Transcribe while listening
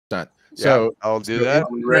So yeah, I'll do that.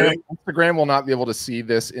 Instagram will not be able to see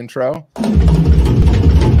this intro.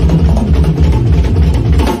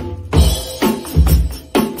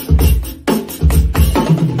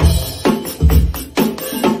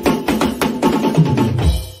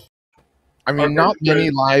 I mean, not many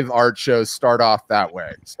live art shows start off that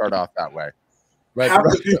way. But half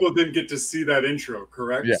the people didn't get to see that intro,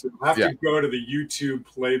 correct? Yeah. So you have to go to the YouTube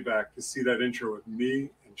playback to see that intro with me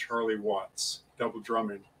and Charlie Watts, double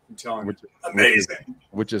drumming. I'm telling you, amazing.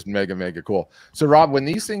 Which is mega cool. So Rob, when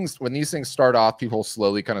these things start off, people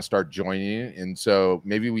slowly kind of start joining, and so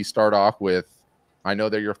maybe we start off with, I know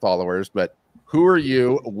they're your followers, but who are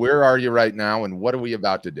you? Where are you right now? And what are we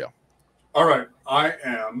about to do? All right, I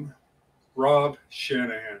am Rob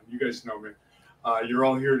Shanahan. You guys know me. You're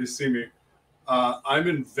all here to see me. I'm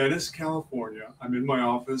in Venice, California. I'm in my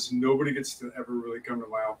office. Nobody gets to ever really come to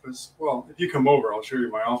my office. Well, if you come over, I'll show you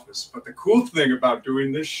my office. But the cool thing about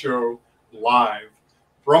doing this show live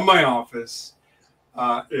from my office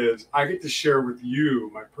is I get to share with you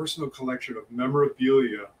my personal collection of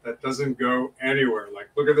memorabilia that doesn't go anywhere. Like,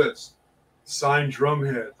 look at this. Signed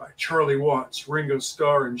Drumhead by Charlie Watts, Ringo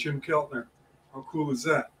Starr, and Jim Keltner. How cool is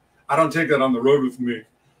that? I don't take that on the road with me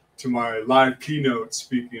to my live keynote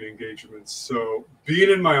speaking engagements. So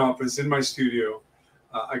being in my office, in my studio,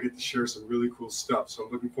 I get to share some really cool stuff. So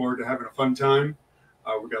I'm looking forward to having a fun time.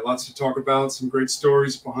 We got lots to talk about, some great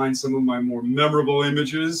stories behind some of my more memorable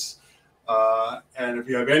images. And if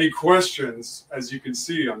you have any questions, as you can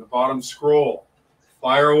see on the bottom scroll,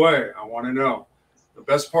 fire away. I want to know. The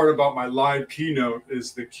best part about my live keynote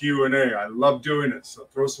is the Q&A. I love doing it. So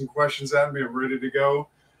throw some questions at me. I'm ready to go.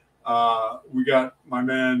 We got my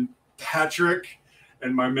man Patrick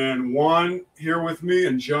and my man Juan here with me,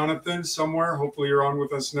 and Jonathan somewhere. Hopefully you're on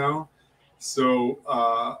with us now. So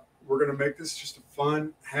we're going to make this just a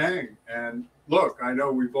fun hang. And look, I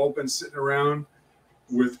know we've all been sitting around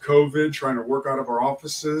with COVID trying to work out of our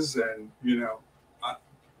offices. And, you know,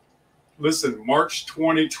 listen, March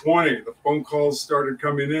 2020, the phone calls started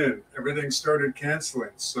coming in. Everything started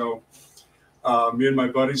canceling. So me and my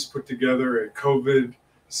buddies put together a COVID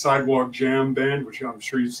sidewalk jam band, which I'm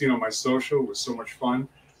sure you've seen on my social. It was so much fun.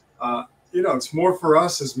 You know, it's more for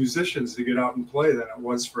us as musicians to get out and play than it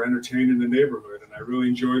was for entertaining the neighborhood. And I really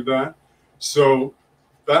enjoyed that. So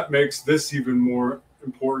that makes this even more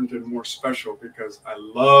important and more special, because I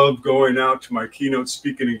love going out to my keynote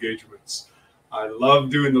speaking engagements. I love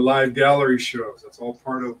doing the live gallery shows. That's all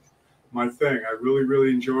part of my thing. I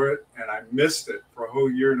really enjoy it. And I missed it for a whole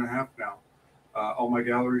year and a half now. All my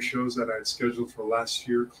gallery shows that I had scheduled for last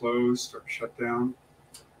year closed or shut down.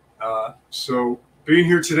 So being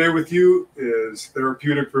here today with you is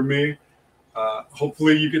therapeutic for me.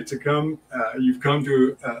 Hopefully you get to come. You've come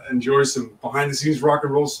to enjoy some behind the scenes rock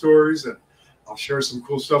and roll stories, and I'll share some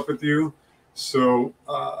cool stuff with you. So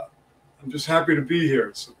I'm just happy to be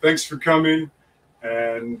here. So thanks for coming.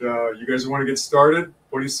 And you guys want to get started?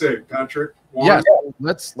 What do you say, Patrick? Juan? Yeah,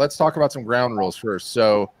 let's talk about some ground rules first.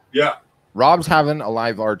 So yeah. Rob's having a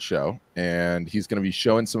live art show, and he's going to be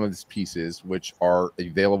showing some of his pieces, which are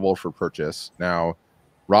available for purchase. Now,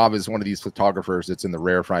 Rob is one of these photographers that's in the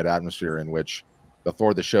rarefied atmosphere in which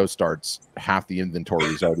before the show starts, half the inventory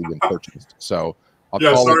has already been purchased. So,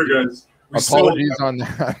 sorry, guys. Apologies on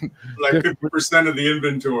that. Like 50% of the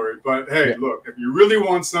inventory. But hey, yeah. Look, if you really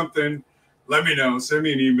want something, let me know. Send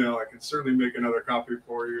me an email. I can certainly make another copy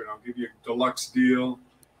for you, and I'll give you a deluxe deal.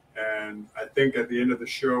 And I think at the end of the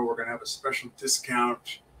show, we're going to have a special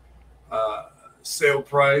discount sale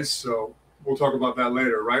price. So we'll talk about that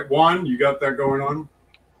later, right? Juan, you got that going on?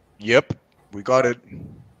 Yep, we got it.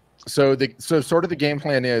 So sort of the game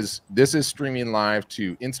plan is this is streaming live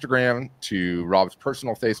to Instagram, to Rob's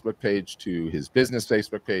personal Facebook page, to his business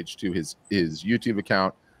Facebook page, to his YouTube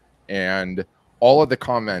account, and all of the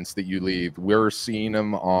comments that you leave, we're seeing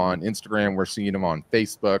them on Instagram, we're seeing them on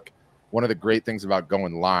Facebook. One of the great things about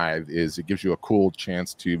going live is it gives you a cool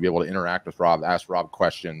chance to be able to interact with Rob, ask Rob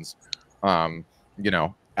questions. You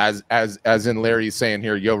know, as in Larry's saying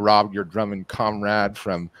here, yo, Rob, your drumming comrade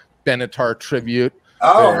from Benatar Tribute.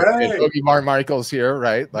 Oh, hey. Boogie Michael's here,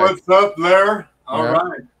 right? Like, what's up, Larry? All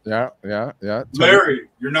right. Yeah. Larry,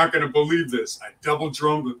 you're not going to believe this. I double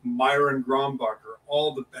drummed with Myron Grombacher,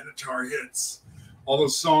 all the Benatar hits, all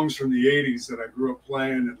those songs from the 80s that I grew up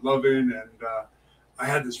playing and loving. And I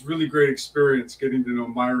had this really great experience getting to know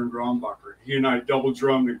Myron Grombacher. He and I double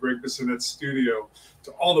drummed in Greg Bissonet's studio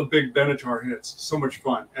to all the big Benatar hits. So much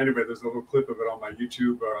fun. Anyway, there's a little clip of it on my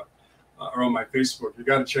YouTube or on my Facebook. You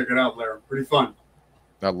got to check it out, Larry. Pretty fun.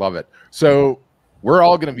 I love it. So we're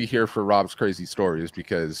all going to be here for Rob's crazy stories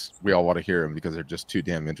because we all want to hear them because they're just too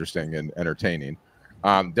damn interesting and entertaining.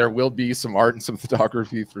 There will be some art and some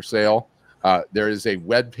photography for sale. There is a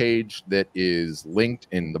web page that is linked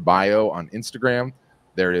in the bio on Instagram.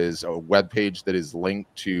 There is a web page that is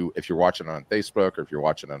linked to, if you're watching on Facebook or if you're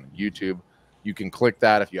watching on YouTube, you can click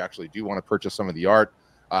that if you actually do want to purchase some of the art.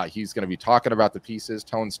 He's going to be talking about the pieces,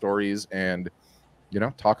 telling stories, and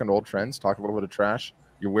talking old trends, talking a little bit of trash.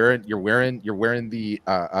 You're wearing the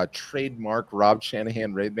trademark Rob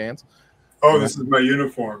Shanahan Ray-Bans. Oh, this is my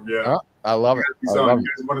uniform. Yeah, I love it. You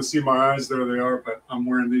guys want to see my eyes? There they are. But I'm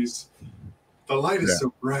wearing these. The light is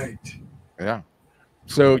so bright. Yeah.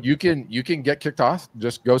 So you can get kicked off.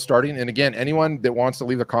 Just go starting. And again, anyone that wants to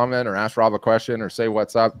leave a comment or ask Rob a question or say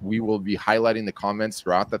what's up, we will be highlighting the comments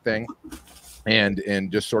throughout the thing,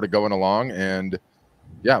 and just sort of going along. And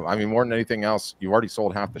yeah, I mean, more than anything else, you already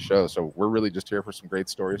sold half the show, so we're really just here for some great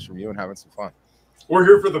stories from you and having some fun. We're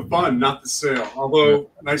here for the fun, not the sale. Although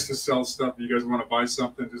nice to sell stuff. If you guys want to buy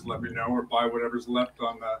something, just let me know, or buy whatever's left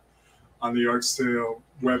on the art sale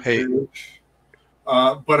webpage.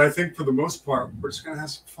 But I think for the most part, we're just gonna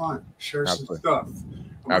have some fun, share some stuff.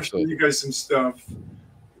 I'm gonna show you guys some stuff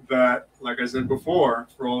that, like I said before,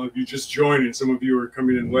 for all of you just joining, some of you are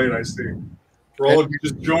coming in late, I see. For all of you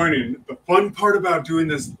just joining, the fun part about doing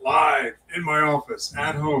this live in my office,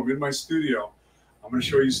 at home, in my studio, I'm going to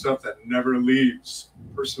show you stuff that never leaves.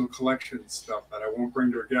 Personal collection stuff that I won't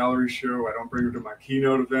bring to a gallery show. I don't bring it to my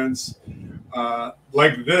keynote events.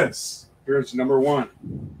 Like this. Here's number one.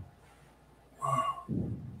 Wow.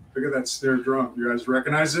 Look at that snare drum. You guys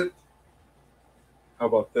recognize it? How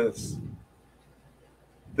about this?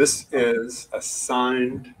 This is a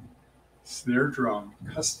signed snare drum.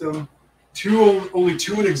 Custom. Only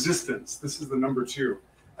two in existence. This is the number 2.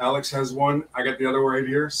 Alex has one. I got the other one right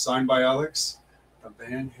here, signed by Alex. A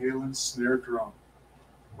Van Halen snare drum.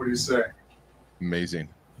 What do you say? Amazing.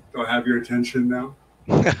 Do I have your attention now?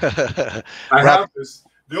 I have this.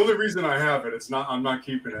 The only reason I have it, I'm not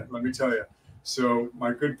keeping it. Let me tell you. So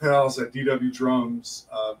my good pals at DW Drums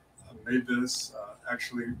made this.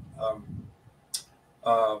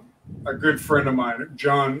 A good friend of mine,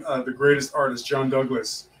 John, the greatest artist, John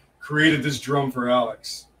Douglas, created this drum for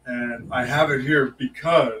Alex. And I have it here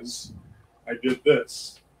because I did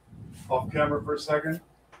this. Off camera for a second.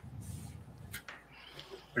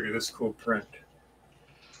 Look at this cool print.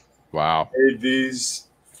 Wow. I made these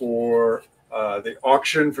for the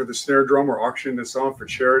auction for the snare drum. We're auctioning this off for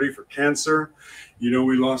charity for cancer. We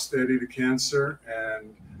lost Eddie to cancer,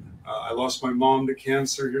 and I lost my mom to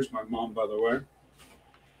cancer. Here's my mom, by the way.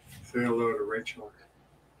 Say hello to Rachel.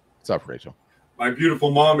 What's up, Rachel? My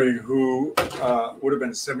beautiful mommy, who would have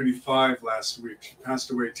been 75 last week. She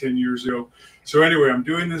passed away 10 years ago. So anyway, I'm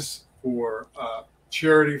doing this for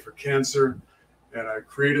charity for cancer, and I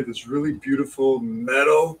created this really beautiful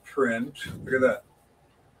metal print. Look at that.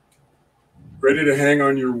 Ready to hang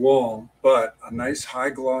on your wall, but a nice high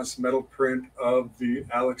gloss metal print of the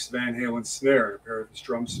Alex Van Halen snare and a pair of his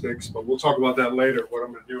drumsticks. But we'll talk about that later, what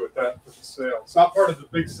I'm going to do with that for the sale. It's not part of the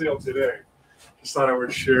big sale today. Just thought I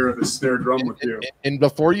would share the snare drum with you. And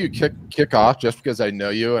before you kick off, just because I know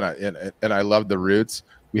you and I love the roots,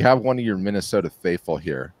 we have one of your Minnesota faithful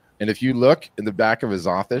here. And if you look in the back of his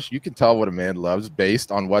office, you can tell what a man loves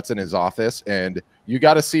based on what's in his office. And you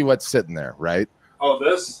got to see what's sitting there, right? Oh,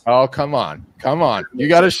 this? Oh, come on. Come on. You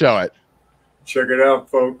got to show it. Check it out,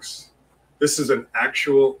 folks. This is an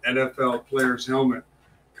actual NFL player's helmet,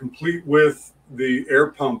 complete with the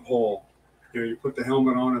air pump hole. You put the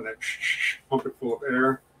helmet on and then pump it full of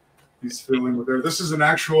air. He's filling with air. This is an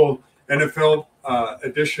actual NFL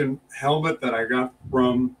edition helmet that I got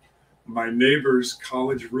from my neighbor's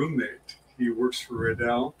college roommate. He works for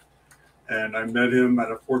Riddell, and I met him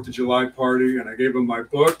at a 4th of July party, and I gave him my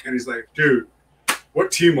book, and he's like, dude,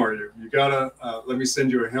 what team are you? You gotta let me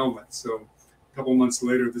send you a helmet. So a couple months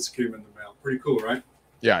later, this came in the mail. Pretty cool, right?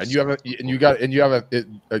 Yeah, and you have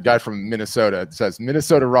a guy from Minnesota. It says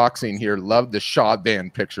Minnesota rock scene here. Love the Shaw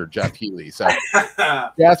band picture, Jeff Healy. So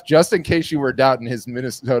Jeff, just in case you were doubting his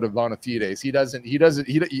Minnesota bona fides,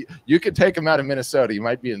 you could take him out of Minnesota. He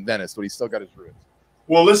might be in Venice, but he's still got his roots.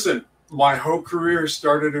 Well, listen, my whole career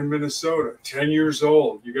started in Minnesota, 10 years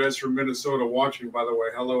old. You guys from Minnesota watching, by the way,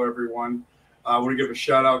 hello everyone. I want to give a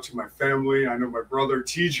shout out to my family. I know my brother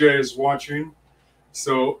TJ is watching.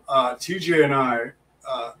 So TJ and I,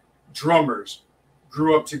 drummers,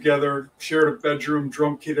 grew up together, shared a bedroom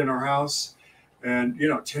drum kit in our house. And,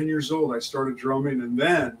 10 years old, I started drumming. And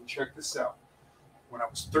then, check this out. When I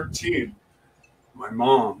was 13, my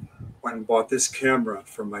mom went and bought this camera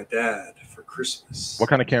for my dad for Christmas. What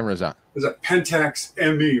kind of camera is that? It was a Pentax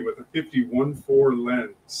ME with a 51.4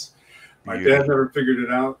 lens. My dad never figured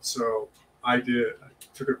it out, so I did. I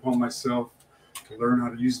took it upon myself to to learn how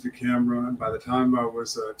to use the camera. And by the time I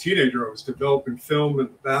was a teenager, I was developing film in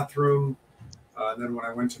the bathroom. And then when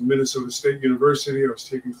I went to Minnesota State University, I was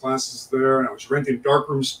taking classes there, and I was renting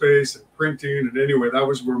darkroom space and printing. And anyway, that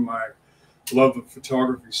was where my love of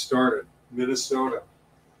photography started, Minnesota.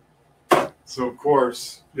 So of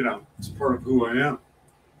course, you know, it's part of who I am.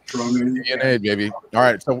 DNA, baby. All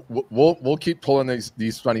right, so we'll keep pulling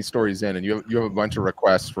these funny stories in, and you have a bunch of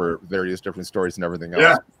requests for various different stories and everything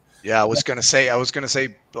else. Yeah, I was gonna say a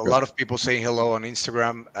lot of people saying hello on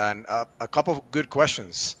Instagram, and a couple of good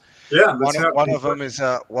questions. Yeah, one of them is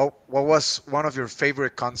what was one of your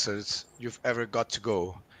favorite concerts you've ever got to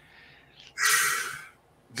go?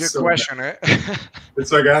 Good question, eh?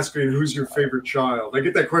 It's like asking who's your favorite child. I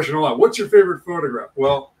get that question a lot. What's your favorite photograph?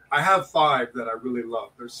 Well, I have 5 that I really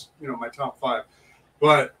love. There's, you know, my top 5.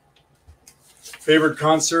 But favorite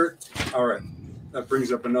concert? All right. That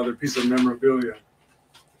brings up another piece of memorabilia.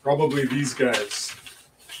 Probably these guys.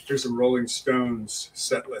 Here's some Rolling Stones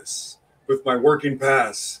set lists with my working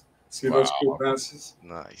pass. See those cool passes?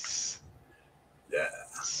 Nice. Yeah.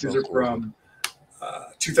 So These are cool. from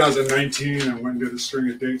 2019. I went and did a string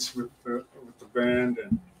of dates with the band,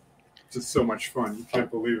 and just so much fun. You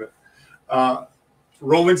can't believe it.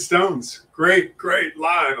 Rolling Stones, great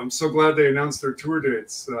live. I'm so glad they announced their tour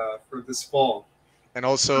dates for this fall. And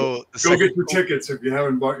also, go get your tickets if you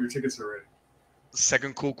haven't bought your tickets already.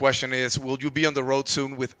 Second cool question is, will you be on the road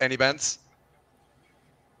soon with any bands?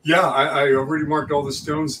 Yeah, I already marked all the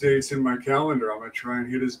Stones dates in my calendar. I'm going to try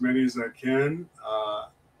and hit as many as I can.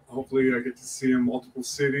 Hopefully I get to see him multiple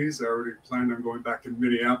cities. I already planned on going back to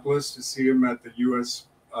Minneapolis to see him at the U.S.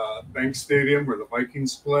 Bank Stadium where the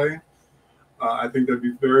Vikings play. I think that'd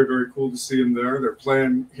be very, very cool to see him there. They're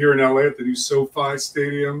playing here in LA at the new SoFi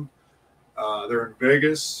Stadium. They're in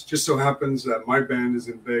Vegas. Just so happens that my band is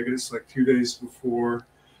in Vegas like 2 days before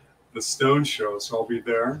the Stone show, so I'll be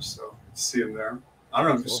there. So see him there. I don't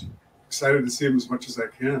know. I'm just excited to see him as much as I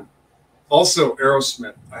can. Also,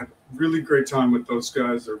 Aerosmith. I had a really great time with those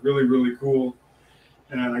guys. They're really, really cool.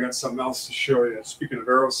 And I got something else to show you. Speaking of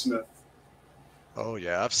Aerosmith. Oh,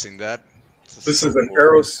 yeah, I've seen that. This is an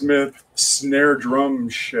Aerosmith snare drum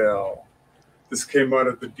shell. This came out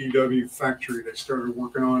of the DW factory. They started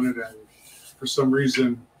working on it, and for some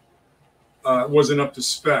reason, it wasn't up to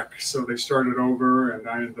spec. So they started over, and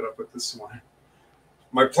I ended up with this one.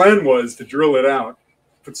 My plan was to drill it out,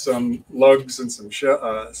 put some lugs and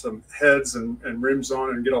some heads and rims on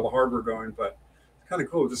it, and get all the hardware going. But it's kind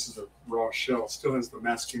of cool. This is a raw shell. It still has the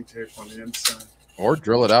masking tape on the inside. Or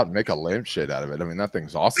drill it out and make a lampshade out of it. I mean, that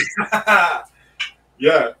thing's awesome.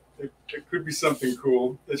 Yeah, it could be something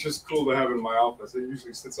cool. It's just cool to have in my office. It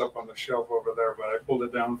usually sits up on the shelf over there, but I pulled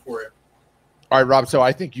it down for you. All right, Rob. So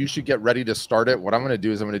I think you should get ready to start it. What I'm going to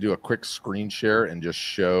do is I'm going to do a quick screen share and just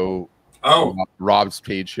show Rob's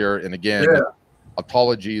page here. And again,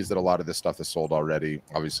 apologies that a lot of this stuff is sold already.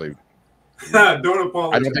 Obviously, don't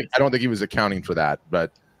apologize. I don't think he was accounting for that,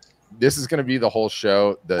 but this is going to be the whole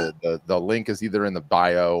show. The link is either in the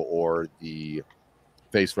bio or the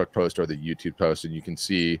Facebook post or the YouTube post, and you can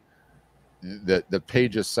see that the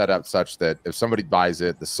page is set up such that if somebody buys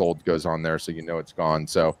it, the sold goes on there, so you know it's gone.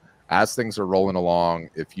 So as things are rolling along,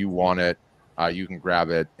 if you want it, you can grab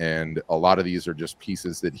it. And a lot of these are just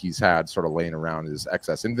pieces that he's had sort of laying around as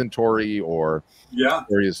excess inventory or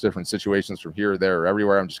various different situations from here, there, or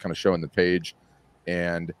everywhere. I'm just kind of showing the page,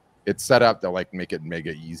 and it's set up to like make it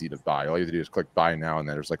mega easy to buy. All you have to do is click buy now, and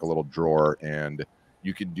then there's like a little drawer, and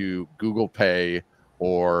you can do Google Pay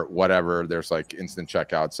or whatever. There's like instant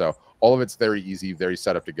checkout. So all of it's very easy, very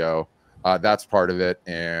set up to go. That's part of it.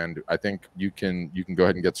 And I think you can go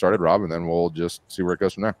ahead and get started, Rob, and then we'll just see where it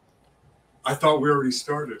goes from there. I thought we already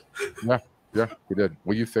started. Yeah, we did.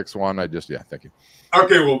 Will you fix one? Thank you.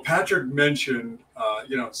 Okay, well, Patrick mentioned,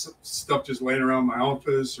 stuff just laying around my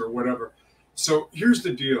office or whatever. So here's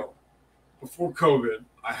the deal. Before COVID,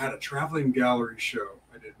 I had a traveling gallery show.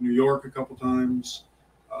 I did New York a couple times,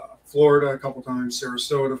 Florida a couple times,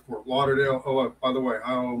 Sarasota, Fort Lauderdale. Oh, by the way,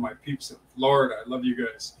 how my peeps in Florida. I love you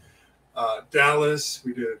guys. Dallas,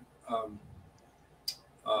 we did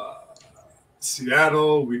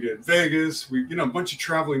Seattle, we did Vegas, a bunch of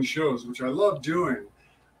traveling shows, which I love doing.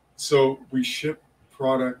 So we ship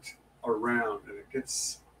product around, and it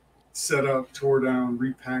gets set up, tore down,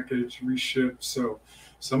 repackaged, reshipped. So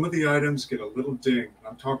some of the items get a little ding.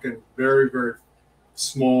 I'm talking very, very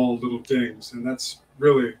small little dings, and that's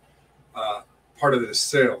really part of the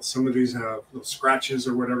sale. Some of these have little scratches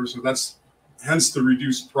or whatever, so that's hence the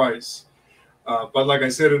reduced price. But like I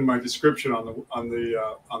said in my description on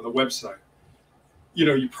the website,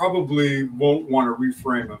 you probably won't want to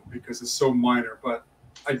reframe them because it's so minor. But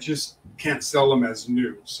I just can't sell them as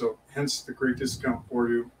new. So hence the great discount for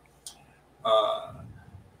you.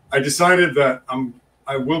 I decided that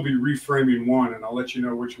I will be reframing one, and I'll let you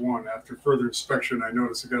know which one. After further inspection, I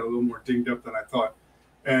noticed it got a little more dinged up than I thought.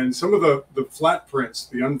 And some of the flat prints,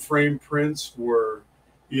 the unframed prints, were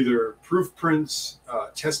either proof prints,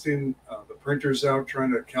 testing the printers out,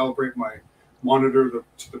 trying to calibrate my monitor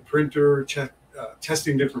to the printer,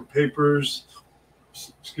 testing different papers.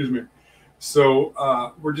 Excuse me.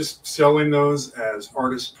 So we're just selling those as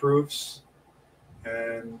artist proofs.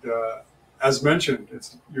 And as mentioned,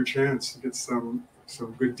 it's your chance to get some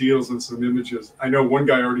good deals and some images. I know one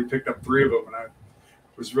guy already picked up 3 of them, and I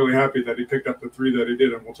was really happy that he picked up the 3 that he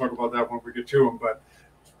did, and we'll talk about that when we get to them. But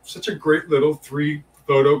such a great little 3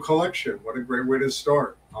 photo collection. What a great way to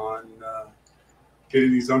start on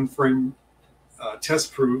getting these unframed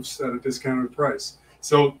test proofs at a discounted price.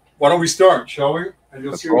 So why don't we start, shall we? And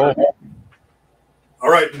you'll see. All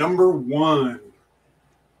right, number 1,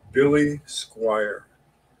 Billy Squier.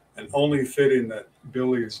 And only fitting that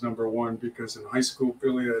Billy is number 1, because in high school,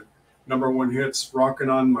 Billy had #1 hits rocking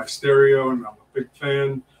on my stereo, and I'm a big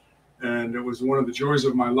fan. And it was one of the joys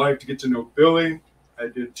of my life to get to know Billy. I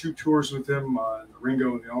did 2 tours with him on the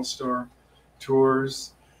Ringo and the All-Star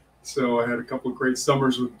tours. So I had a couple of great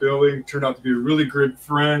summers with Billy. Turned out to be a really good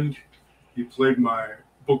friend. He played my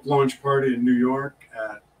book launch party in New York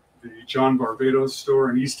at the John Barbados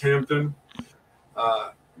store in East Hampton.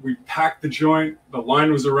 We packed the joint. The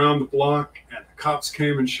line was around the block, and the cops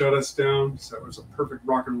came and shut us down. So it was a perfect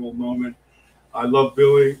rock and roll moment. I love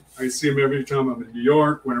Billy. I see him every time I'm in New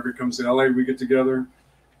York. Whenever he comes to LA, we get together.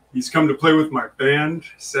 He's come to play with my band.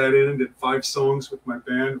 Sat in and did 5 songs with my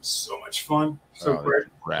band. It was so much fun. So great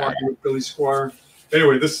talking with Billy Squier.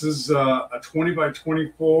 Anyway, this is a 20 by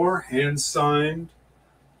 24 hand-signed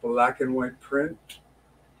black and white print.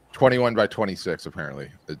 21 by 26,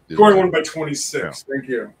 apparently. 21 by 26. Yeah. Thank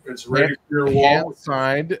you. It's ready for your wall.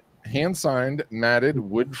 Hand signed, matted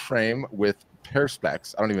wood frame with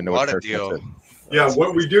perspex. I don't even know what a deal. Is. Yeah,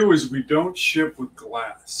 what we do is we don't ship with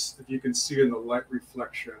glass. If you can see in the light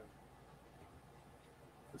reflection,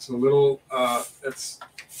 it's a little. It's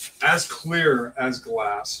as clear as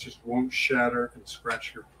glass. Just won't shatter and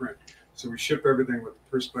scratch your print. So we ship everything with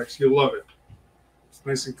perspex. You'll love it. It's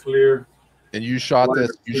nice and clear. And you shot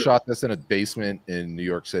this. You shot this in a basement in New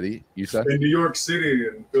York City. You said in New York City,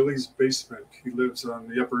 in Billy's basement. He lives on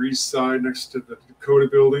the Upper East Side, next to the Dakota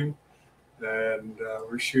Building, and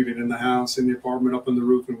we're shooting in the house, in the apartment, up on the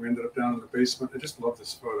roof, and we ended up down in the basement. I just love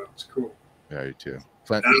this photo. It's cool. Yeah, you too.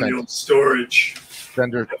 Down storage.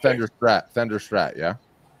 Fender Strat. Yeah.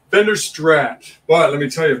 Fender Strat. But let me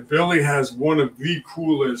tell you, Billy has one of the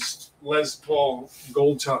coolest Les Paul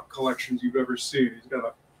gold top collections you've ever seen. He's got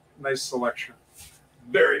a nice selection.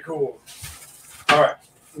 Very cool. All right,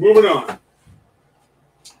 moving on.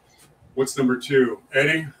 What's number 2?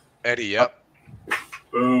 Eddie? Eddie, yep.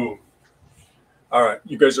 Boom. All right,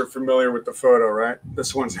 you guys are familiar with the photo, right?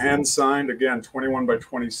 This one's hand signed, again, 21 by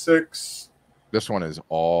 26. This one is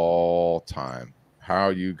all time. How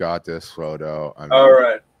you got this photo? I mean, all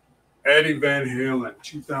right. Eddie Van Halen,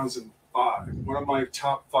 2005. One of my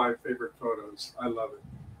top 5 favorite photos. I love it.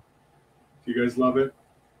 Do you guys love it?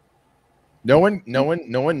 No one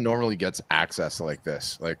normally gets access like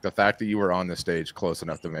this. Like the fact that you were on the stage close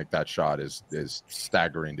enough to make that shot is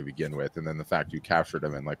staggering to begin with, and then the fact you captured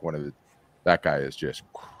him and like that guy is just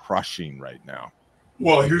crushing right now.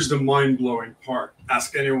 Well, here's the mind-blowing part.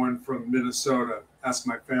 Ask anyone from Minnesota. Ask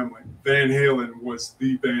my family. Van Halen was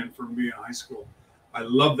the band for me in high school. I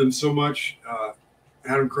loved them so much.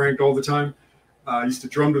 Had them cranked all the time. I used to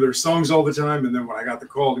drum to their songs all the time, and then when I got the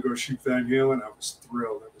call to go shoot Van Halen, I was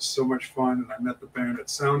thrilled. It was so much fun, and I met the band at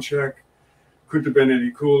Soundcheck. Couldn't have been any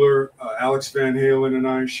cooler. Alex Van Halen and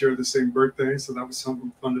I share the same birthday, so that was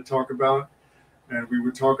something fun to talk about. And we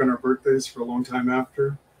would talk on our birthdays for a long time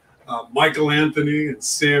after. Michael Anthony and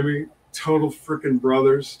Sammy, total freaking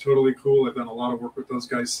brothers, totally cool. I've done a lot of work with those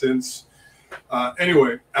guys since.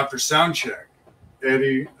 Anyway, after Soundcheck,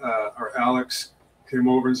 Eddie or Alex came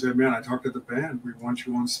over and said, man, I talked to the band. We want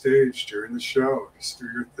you on stage during the show. Just do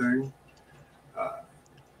your thing.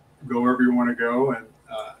 Go wherever you want to go. And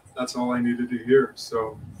that's all I needed to hear.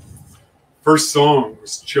 So first song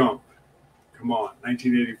was Jump. Come on,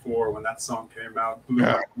 1984, when that song came out, blew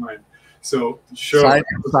my mind. So show.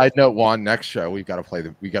 Side note, Juan, next show we got to play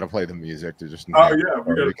the music to just. Oh yeah,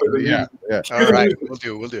 we got to play the music. Yeah. All right,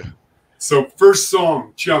 we'll do. So first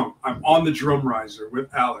song, Jump. I'm on the drum riser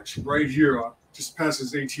with Alex right here, just past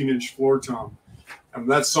his 18-inch floor tom. And when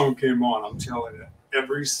that song came on, I'm telling you,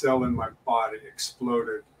 every cell in my body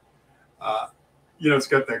exploded. it's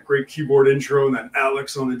got that great keyboard intro, and then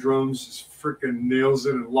Alex on the drums just freaking nails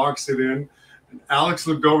it and locks it in. And Alex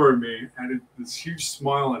looked over at me and this huge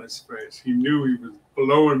smile on his face. He knew he was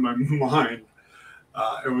blowing my mind.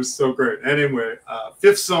 It was so great. Anyway,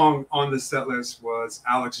 fifth song on the set list was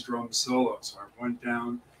Alex drum solo. So I went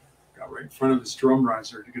down, got right in front of his drum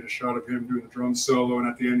riser to get a shot of him doing the drum solo. And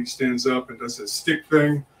at the end, he stands up and does his stick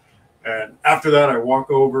thing. And after that, I walk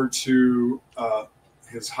over to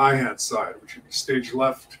his hi-hat side, which would be stage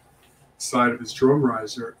left side of his drum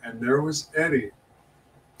riser. And there was Eddie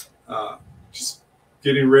just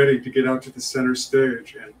getting ready to get out to the center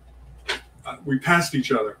stage. And we passed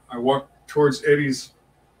each other. I walked towards Eddie's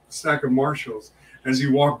stack of Marshalls as he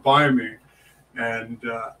walked by me. And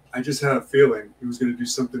I just had a feeling he was going to do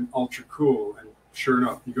something ultra cool. And sure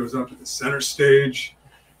enough, he goes out to the center stage,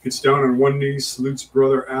 gets down on one knee, salutes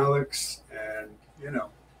brother Alex. And,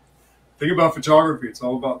 think about photography. It's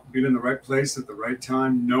all about being in the right place at the right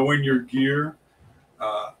time, knowing your gear.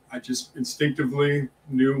 I just instinctively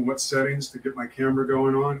knew what settings to get my camera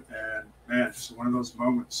going on. And, man, it's one of those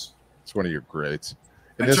moments. It's one of your greats.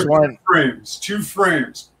 And this one, two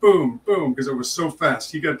frames, boom, boom, because it was so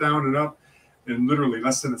fast. He got down and up in literally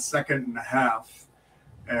less than a second and a half.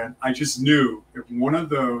 And I just knew if one of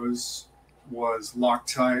those was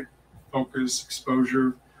Loctite, focus,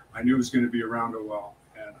 exposure, I knew it was going to be around a while.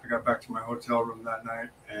 And I got back to my hotel room that night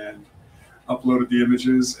and uploaded the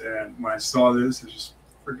images. And when I saw this, it just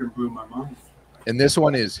freaking blew my mind. And this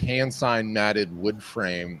one is hand signed matted wood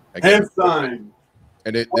frame. Hand signed.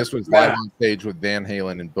 And this was live on stage with Van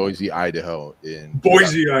Halen in Boise, Idaho. In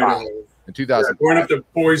 2005. In 2000. Going up to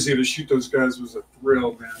Boise to shoot those guys was a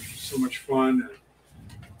thrill, man. So much fun.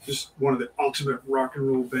 And just one of the ultimate rock and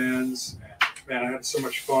roll bands. And, man, I had so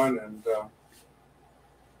much fun. And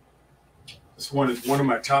this one is one of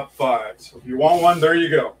my top 5. So if you want one, there you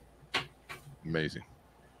go. Amazing.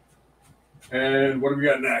 And what do we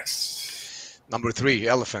got next? Number 3,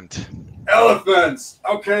 elephant. Elephants.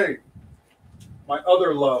 Okay. My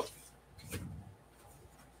other love,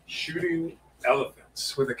 shooting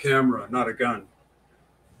elephants with a camera, not a gun.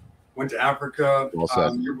 Went to Africa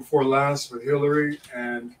year before last with Hillary,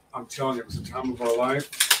 and I'm telling you, it was the time of our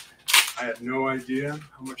life. I had no idea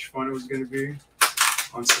how much fun it was going to be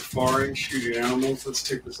on safari, shooting animals. Let's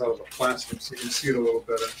take this out of the plastic so you can see it a little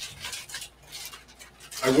better.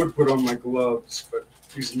 I would put on my gloves, but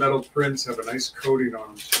these metal prints have a nice coating on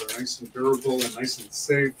them, so they're nice and durable and nice and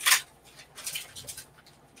safe.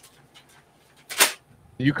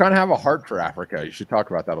 You kind of have a heart for Africa. You should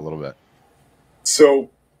talk about that a little bit.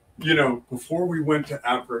 So, before we went to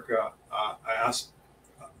Africa, I asked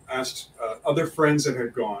other friends that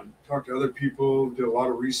had gone, talked to other people, did a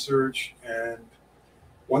lot of research. And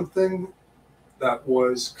one thing that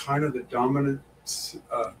was kind of the dominant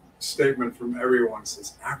statement from everyone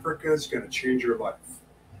says, Africa is going to change your life.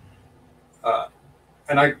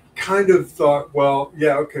 And I kind of thought, well,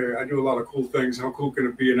 yeah, okay, I do a lot of cool things. How cool can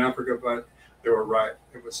it be in Africa? But they were right.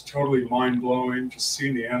 It was totally mind-blowing just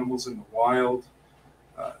seeing the animals in the wild,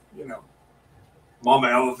 mama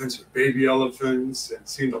elephants or baby elephants, and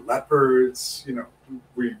seeing the leopards.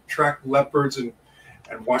 We tracked leopards and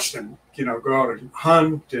watched them, go out and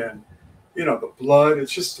hunt, and, the blood.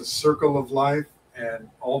 It's just a circle of life, and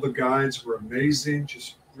all the guides were amazing,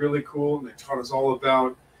 just really cool. And they taught us all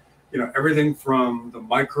about, everything from the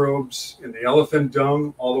microbes in the elephant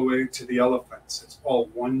dung all the way to the elephants. It's all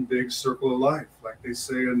one big circle of life, like they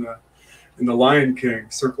say in the Lion King,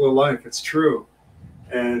 circle of life. It's true.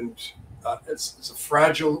 And it's a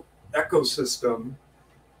fragile ecosystem,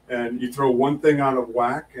 and you throw one thing out of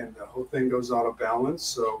whack and the whole thing goes out of balance.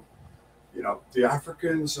 So, the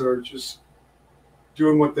Africans are just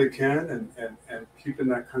doing what they can and keeping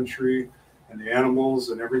that country and the animals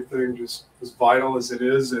and everything just as vital as it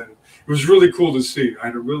is. And it was really cool to see. I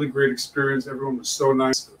had a really great experience. Everyone was so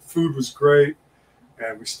nice. The food was great.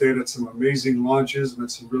 And we stayed at some amazing lodges,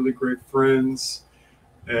 met some really great friends.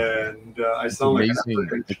 And I sound like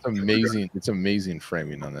it's amazing. It's amazing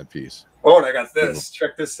framing on that piece. Oh, and I got this.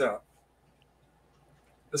 Check this out.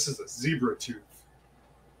 This is a zebra tooth.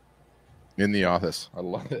 In the office. I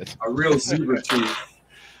love it. A real zebra tooth.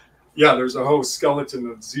 Yeah, there's a whole skeleton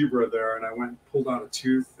of zebra there, and I went and pulled out a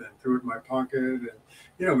tooth and threw it in my pocket.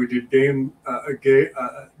 And we did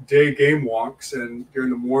day game walks, and during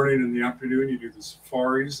the morning and the afternoon, you do the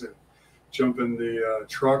safaris and jump in the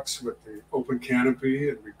trucks with the open canopy,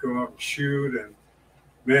 and we'd go out and shoot. And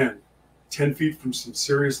man, 10 feet from some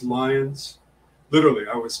serious lions. Literally,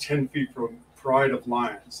 I was 10 feet from pride of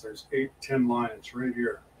lions. There's 8-10 lions right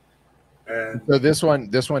here. And So this one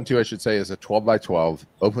too, I should say, is a 12 by 12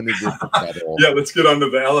 open edition metal. yeah, let's get onto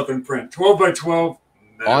the elephant print. 12 by 12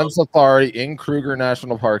 metal. On safari in Kruger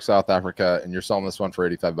National Park, South Africa, and you're selling this one for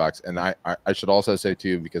 $85. And I should also say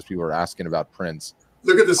too, because people are asking about prints.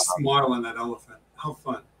 Look at the smile on that elephant. How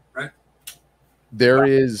fun, right? There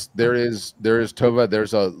is Tova.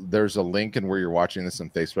 There's a link in where you're watching this on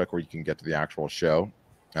Facebook where you can get to the actual show.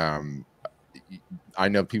 I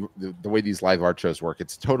know people the way these live art shows work,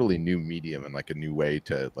 it's totally new medium and like a new way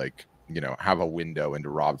to like, you know, have a window into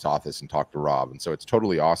Rob's office and talk to Rob. And so it's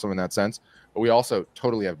totally awesome in that sense. But we also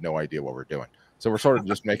totally have no idea what we're doing. So we're sort of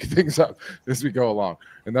just making things up as we go along.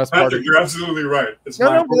 And that's part of you're absolutely right. It's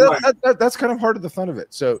that's kind of part of the fun of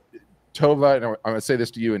it. So Tova, and I'm going to say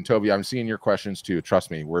this to you and Toby, I'm seeing your questions too.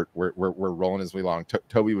 Trust me, we're rolling as we long.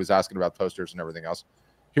 Toby was asking about posters and everything else.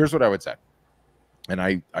 Here's what I would say. And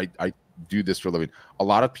I do this for a living. A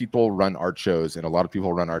lot of people run art shows and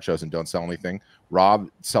don't sell anything. Rob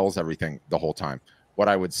sells everything the whole time. What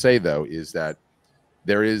I would say though is that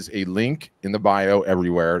there is a link in the bio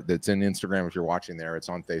everywhere that's in Instagram. If you're watching there, it's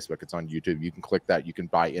on Facebook, it's on YouTube. You can click that. You can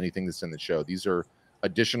buy anything that's in the show. These are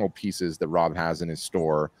additional pieces that Rob has in his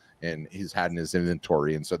store and he's had in his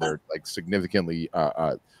inventory. And so they're like significantly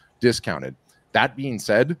discounted. That being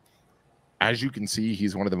said, as you can see,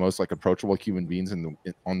 he's one of the most like approachable human beings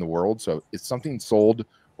on the world. So if something sold,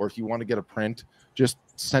 or if you want to get a print, just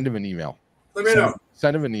send him an email. Let me know.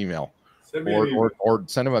 Send him an email, or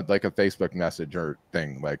send him like a Facebook message or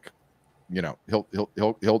thing. Like, you know,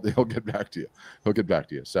 he'll get back to you. He'll get back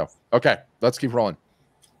to you. So okay, let's keep rolling.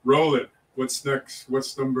 Roll it. What's next?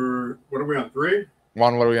 What are we on? 3?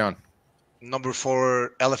 Juan, what are we on? Number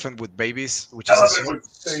 4, elephant with babies, which is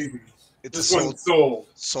This one's sold.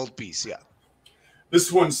 Sold piece, yeah. This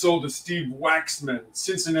one sold to Steve Waxman,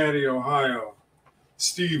 Cincinnati, Ohio.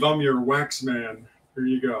 Steve, I'm your wax man. Here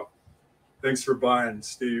you go. Thanks for buying,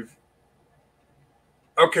 Steve.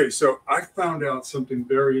 Okay, so I found out something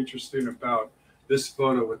very interesting about this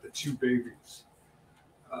photo with the 2 babies.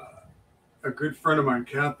 A good friend of mine,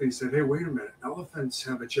 Kathy, said, hey, wait a minute. Elephants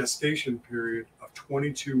have a gestation period of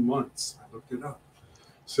 22 months. I looked it up.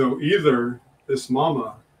 So either this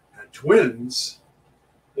mama had twins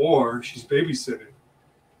or she's babysitting.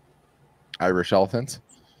 Irish elephants.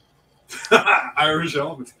 Irish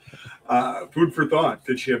elephants. Food for thought.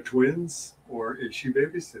 Did she have twins or is she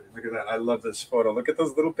babysitting? Look at that. I love this photo. Look at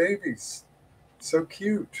those little babies. So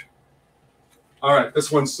cute. All right.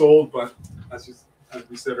 This one's sold, but as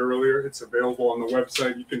we said earlier, it's available on the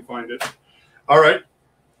website. You can find it. All right.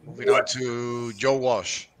 Moving on to Joe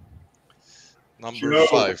Walsh. Number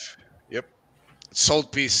 5. Yep.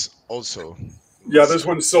 Sold piece also. Yeah, this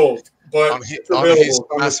one's sold. But on his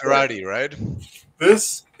Maserati, right?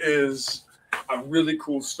 This is a really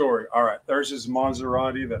cool story. All right, there's his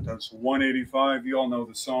Maserati that does 185. You all know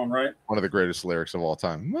the song, right? One of the greatest lyrics of all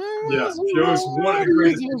time. Yes, Joe's one of the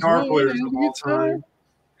greatest guitar players of all time.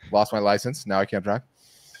 Lost my license. Now I can't drive.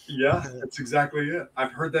 Yeah, that's exactly it.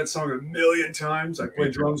 I've heard that song a million times. I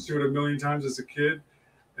played drums to it a million times as a kid.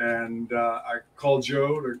 And I called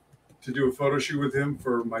Joe to do a photo shoot with him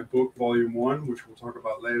for my book, Volume 1, which we'll talk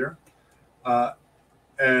about later.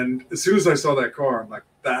 And as soon as I saw that car, I'm like,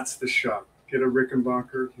 that's the shot. Get a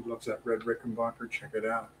Rickenbacker. He loves that red Rickenbacker. Check it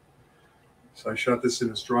out. So I shot this in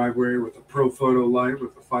his driveway with a Pro Photo light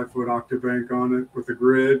with a 5-foot Octabank on it with a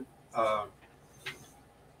grid.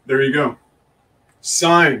 There you go.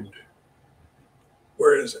 Signed.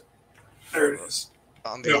 Where is it? There it is.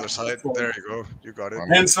 On the other side. There you go. You got it.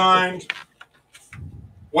 Hand signed.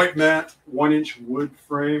 White matte, 1-inch wood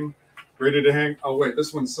frame. Ready to hang. Oh, wait,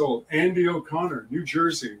 this one's sold. Andy O'Connor, New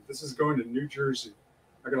Jersey. This is going to New Jersey.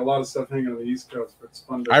 I got a lot of stuff hanging on the East Coast, but it's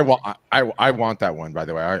fun. I want that one, by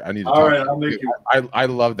the way. I need to. All right, I'll make you. I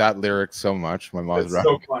love that lyric so much. My mom's right.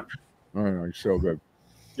 So fun. Oh, it's so good.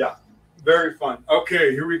 Yeah, very fun.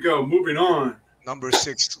 Okay, here we go. Moving on. Number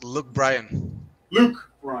 6, Luke Bryan.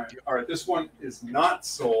 Luke Bryan. All right, this one is not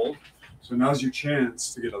sold. So now's your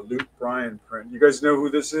chance to get a Luke Bryan print. You guys know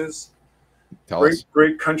who this is? Tell us.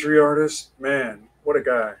 Great country artist. Man, what a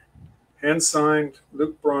guy. Hand signed,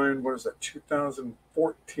 Luke Bryan. What is that,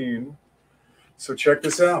 2014? So check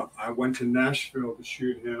this out. I went to Nashville to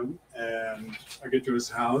shoot him, and I get to his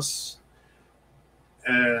house,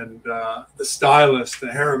 and the stylist,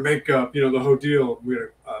 the hair and makeup, you know, the whole deal. We had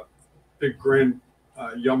a big grand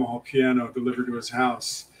Yamaha piano delivered to his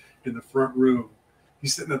house in the front room.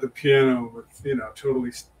 He's sitting at the piano with, you know,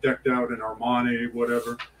 totally decked out in Armani,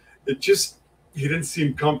 whatever. He didn't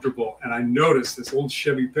seem comfortable. And I noticed this old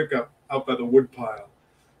Chevy pickup out by the wood pile.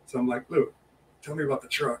 So I'm like, Luke, tell me about the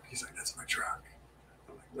truck. He's like, that's my truck.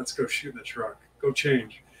 I'm like, let's go shoot in the truck. Go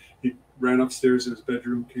change. He ran upstairs in his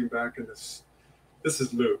bedroom, came back, and this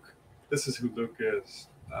is Luke. This is who Luke is.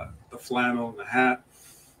 The flannel and the hat.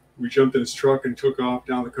 We jumped in his truck and took off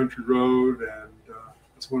down the country road, and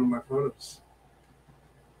that's one of my photos.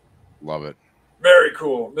 Love it. Very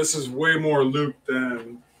cool. This is way more Luke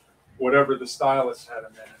than whatever the stylist had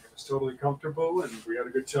him in. It was totally comfortable, and we had a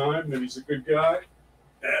good time, and he's a good guy,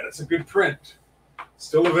 and it's a good print.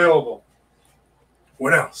 Still available.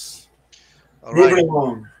 What else? All Moving right.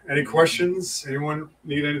 along. Any questions? Anyone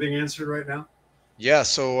need anything answered right now? Yeah.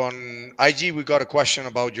 So on IG, we got a question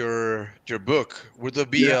about your book. Would there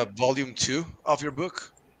be Yeah. a volume 2 of your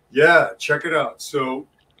book? Yeah, check it out. So,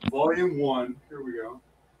 volume 1, here we go.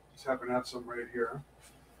 Just happen to have some right here.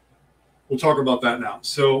 We'll talk about that now.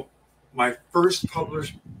 So, my first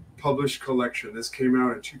published collection, this came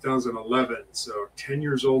out in 2011, so 10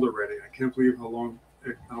 years old already. I can't believe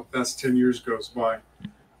how fast 10 years goes by.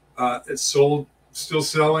 It's sold, still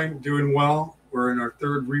selling, doing well. We're in our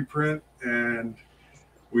 3rd reprint, and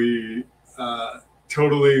we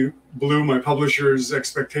totally blew my publisher's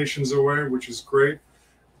expectations away, which is great.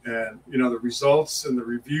 And, you know, the results and the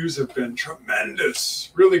reviews have been tremendous,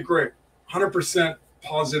 really great. 100%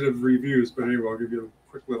 positive reviews. But anyway, I'll give you a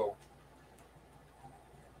quick little.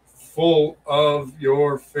 Full of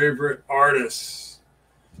your favorite artists.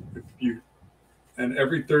 And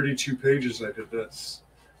every 32 pages I did this.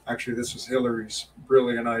 Actually, this was Hillary's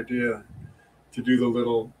brilliant idea to do the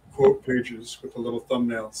little quote pages with the little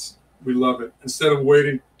thumbnails. We love it. Instead of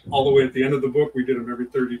waiting all the way at the end of the book, we did them every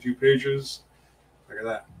 32 pages. Look at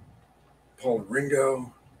that. Paul and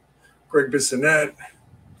Ringo, Greg Bissonette,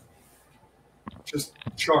 just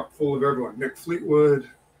chock full of everyone. Mick Fleetwood.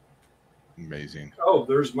 Amazing. Oh,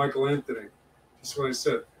 there's Michael Anthony. That's what I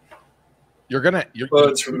said. You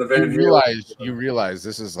realize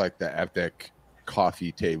this is like the epic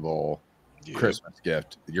coffee table Christmas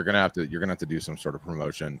gift. You're gonna have to do some sort of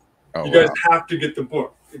promotion. Oh, you guys have to get the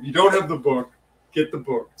book. If you don't have the book, get the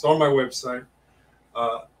book. It's on my website.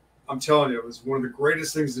 I'm telling you, it was one of the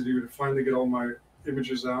greatest things to do to finally get all my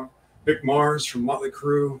images out. Mick Mars from Motley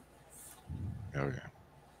Crue. Oh yeah.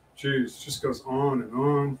 Jeez, just goes on and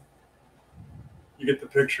on. You get the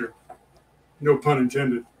picture. No pun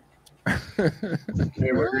intended. Anyway,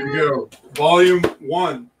 here you go. Volume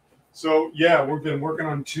 1. So yeah, we've been working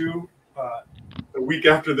on 2 the week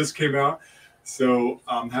after this came out. So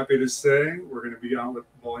I'm happy to say we're going to be out with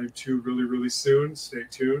volume 2 really, really soon. Stay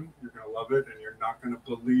tuned. You're going to love it, and you're not going to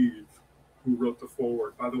believe who wrote the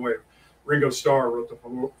foreword. By the way, Ringo Starr wrote the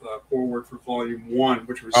foreword for volume 1,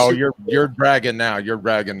 which was you're bragging now. You're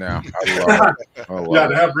bragging now. I love it.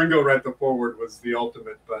 To have Ringo write the foreword was the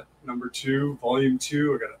ultimate. But number 2, volume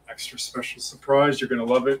 2, I got an extra special surprise. You're going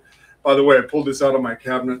to love it. By the way, I pulled this out of my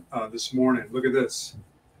cabinet this morning. Look at this.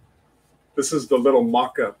 This is the little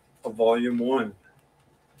mock-up of volume 1.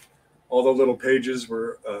 All the little pages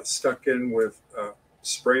were stuck in with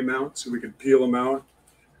spray mount, so we could peel them out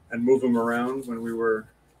and move them around when we were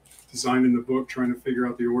designing the book, trying to figure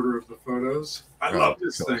out the order of the photos. I love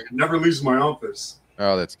this thing. It never leaves my office.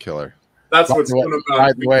 Oh, that's killer. That's what's fun about it.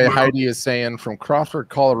 By the way, Heidi is saying from Crawford,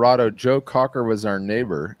 Colorado, Joe Cocker was our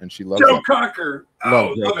neighbor, and she loves Joe Cocker.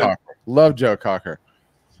 Love Joe Cocker. Love Joe Cocker.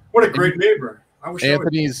 What a great neighbor. I wish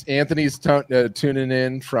Anthony's tuning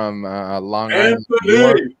in from Long Island.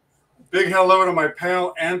 Anthony. Big hello to my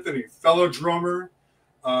pal Anthony, fellow drummer,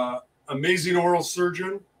 amazing oral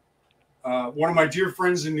surgeon, one of my dear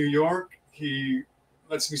friends in New York. He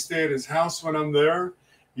lets me stay at his house when I'm there.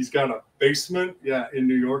 He's got a basement. Yeah, in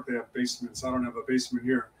New York, they have basements. I don't have a basement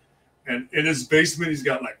here. And in his basement, he's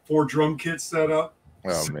got like 4 drum kits set up.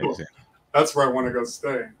 Oh, amazing. That's where I want to go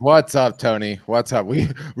stay. What's up, Tony? What's up? We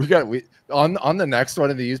on the next one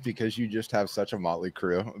of these, because you just have such a motley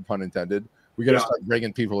crew, pun intended. We got to start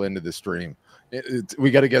bringing people into the stream.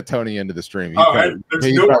 We got to get Tony into the stream.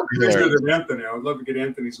 There's no more crazier than Anthony. I would love to get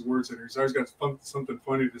Anthony's words in here. He's always got something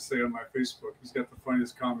funny to say on my Facebook. He's got the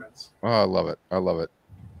funniest comments. Oh, I love it. I love it.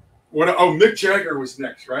 Mick Jagger was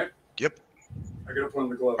next, right? Yep. I got to put on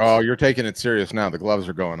the gloves. Oh, you're taking it serious now. The gloves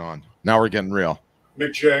are going on. Now we're getting real.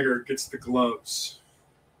 Mick Jagger gets the gloves.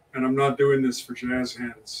 And I'm not doing this for jazz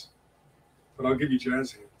hands. But I'll give you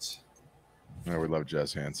jazz hands. Oh, we love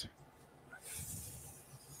jazz hands.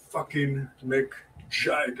 Fucking Mick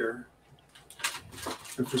Jagger.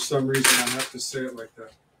 And for some reason, I have to say it like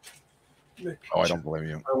that. Mick I don't blame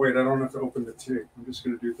you. Oh, wait, I don't have to open the tape. I'm just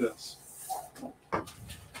going to do this.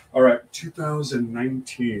 All right,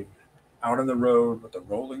 2019. Out on the road with the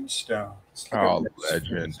Rolling Stones. Oh,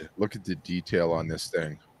 legend. Look at the detail on this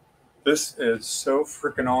thing. This is so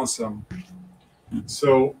freaking awesome.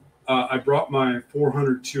 So I brought my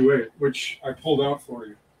 400 2.8, which I pulled out for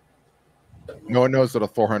you. No one knows what a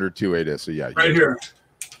 400-2.8 is. So yeah, Right here.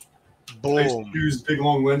 I used Boom. to use big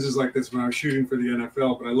long lenses like this when I was shooting for the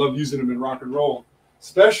NFL, but I love using them in rock and roll,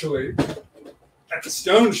 especially at the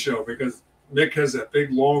Stone Show because Mick has that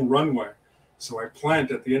big long runway. So I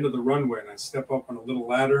plant at the end of the runway and I step up on a little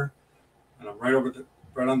ladder and I'm right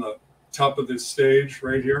on the top of this stage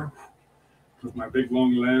right here with my big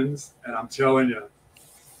long lens. And I'm telling you,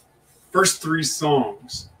 first 3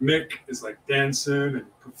 songs, Mick is like dancing and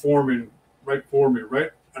performing right for me,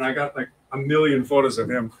 right? And I got like a million photos of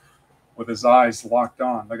him with his eyes locked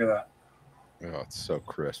on. Look at that. Oh, it's so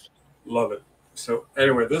crisp. Love it. So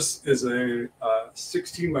anyway, this is a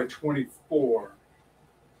 16 by 24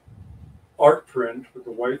 art print with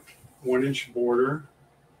the white 1-inch border.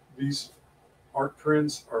 These art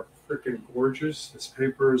prints are freaking gorgeous. This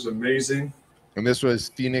paper is amazing. And this was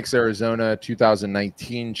Phoenix, Arizona,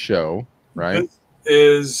 2019 show, right? This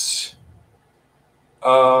is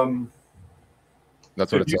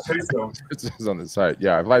That's what if you say so. it says on the site.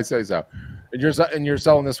 Yeah, if I say so. And you're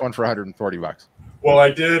selling this one for $140. Well, I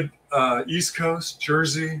did East Coast,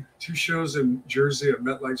 Jersey, 2 shows in Jersey at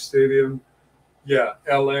MetLife Stadium. Yeah,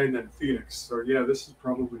 LA and then Phoenix. So yeah, this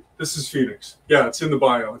is Phoenix. Yeah, it's in the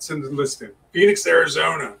bio. It's in the listing. Phoenix,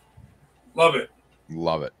 Arizona. Love it.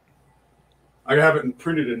 Love it. I have it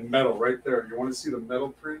printed in metal right there. You want to see the metal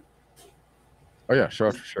print? Oh yeah,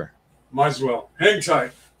 sure, for sure. Might as well. Hang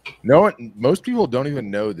tight. No one, most people don't even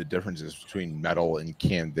know the differences between metal and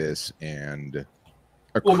canvas and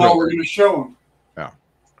acrylic. Well, now we're going to show them. Yeah.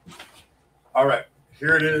 All right.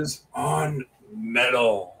 Here it is on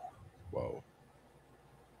metal. Whoa.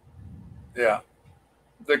 Yeah.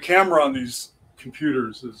 The camera on these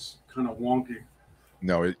computers is kind of wonky.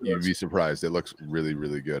 No, you'd be surprised. It looks really,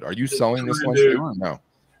 really good. Are you It's selling this one pretty too or no? I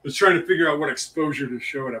was trying to figure out what exposure to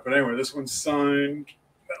show it at. But anyway, this one's signed.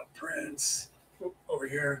 Metal prints. Over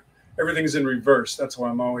here. Everything's in reverse. That's why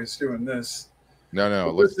I'm always doing this. No.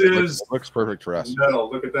 It looks perfect for us. Metal.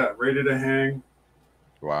 Look at that. Ready to hang.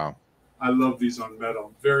 Wow. I love these on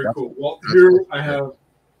metal. Very That's- cool. Well, that's here cool. I have,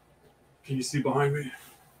 can you see behind me?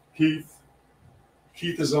 Keith.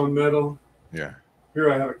 Keith is on metal. Yeah. Here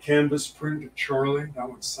I have a canvas print of Charlie. That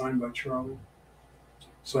one's signed by Charlie.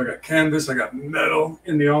 So I got canvas, I got metal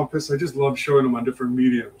in the office. I just love showing them on different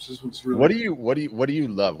mediums. This one's really What do you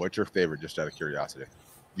love? What's your favorite, just out of curiosity?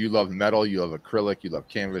 Do you love metal? You love acrylic? You love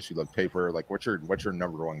canvas? You love paper? Like what's your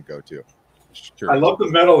number one go-to? Just I curious. love the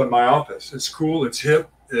metal in my office. It's cool, it's hip,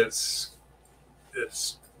 it's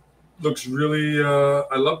looks really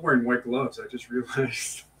I love wearing white gloves. I just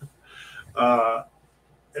realized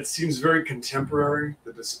it seems very contemporary.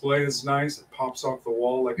 The display is nice. It pops off the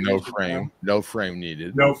wall like No frame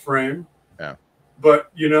needed. No frame. Yeah.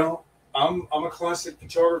 But you know, I'm a classic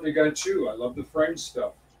photography guy too. I love the frame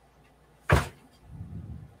stuff. The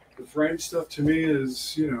frame stuff to me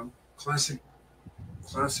is, you know, classic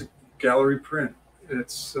gallery print.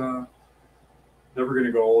 It's never going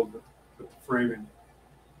to go old with the framing.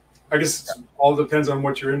 I guess it all depends on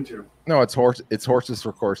what you're into. No, it's horses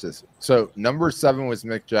for courses. So number 7 was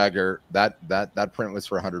Mick Jagger. That print was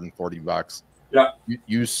for $140. Yeah.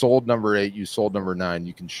 You sold number 8. You sold number 9.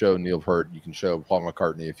 You can show Neil Peart. You can show Paul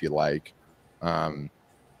McCartney if you like. Paul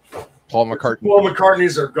McCartney. Paul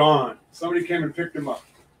McCartney's are gone. Somebody came and picked them up.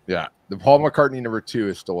 Yeah, the Paul McCartney number 2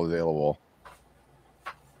 is still available.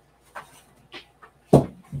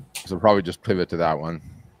 So probably just pivot to that one.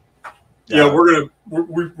 Yeah,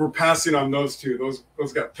 we're passing on those two.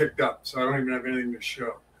 Those got picked up, so I don't even have anything to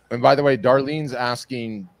show. And by the way, Darlene's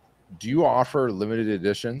asking, do you offer limited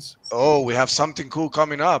editions? Oh, we have something cool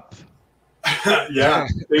coming up. Yeah,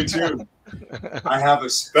 stay tuned. I have a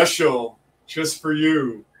special just for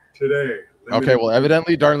you today. Okay, well,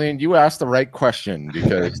 evidently, Darlene, you asked the right question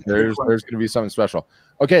because there's going to be something special.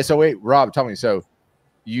 Okay, so wait, Rob, tell me. So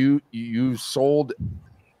you sold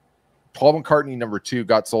Paul McCartney number 2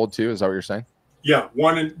 got sold too? Is that what you're saying? Yeah,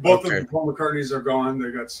 one and both of the Paul McCartneys are gone.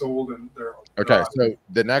 They got sold and they're okay. So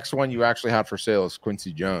the next one you actually had for sale is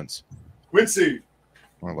Quincy Jones. Quincy.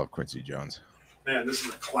 I love Quincy Jones. Man, this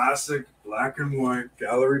is a classic black and white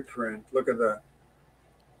gallery print. Look at that.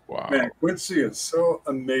 Wow. Man, Quincy is so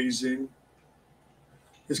amazing.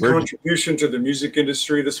 His contribution to the music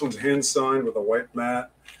industry. This one's hand signed with a white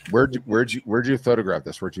mat. Where'd you photograph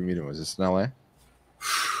this? Where'd you meet him? Was this in LA?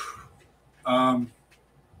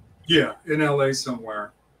 Yeah, in LA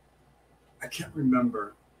somewhere. I can't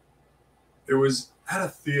remember. It was at a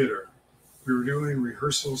theater. We were doing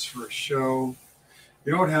rehearsals for a show.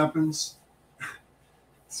 You know what happens?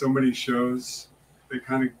 So many shows, they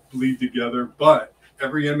kind of bleed together, but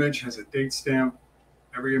every image has a date stamp.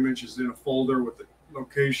 Every image is in a folder with the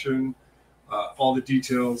location. all the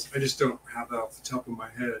details. I just don't have that off the top of my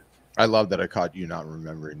head. I love that I caught you not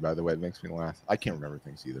remembering. By the way, it makes me laugh. I can't remember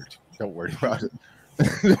things either. Don't worry about it.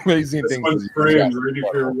 The amazing This things. one's framed, ready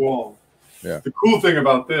for your wall. Yeah. The cool thing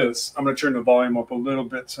about this, I'm going to turn the volume up a little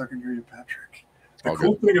bit so I can hear you, Patrick. The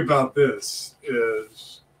cool thing about this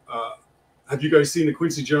is, have you guys seen the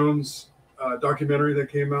Quincy Jones documentary that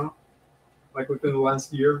came out? Like within the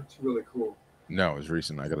last year? It's really cool. No, it was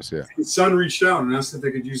recent. I got to see it. His son reached out and asked if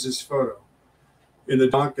they could use this photo in the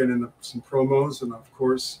doc and in some promos. And of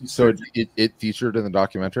course, so it featured in the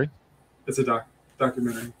documentary? It's a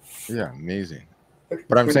documentary. Yeah, amazing.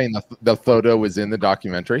 But I'm saying the photo was in the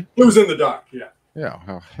documentary. It was in the doc, yeah. Yeah,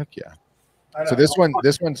 oh, heck yeah. So this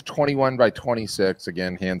one's 21 by 26,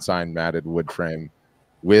 again, hand signed, matted wood frame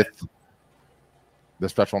with the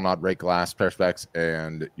special not break glass perspex,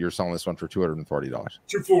 and you're selling this one for $240.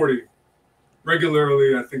 $240.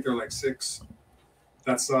 Regularly, I think they're like $6.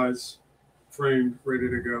 That size, framed, ready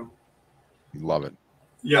to go. Love it.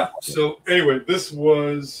 Yeah. So anyway, this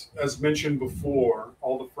was, as mentioned before,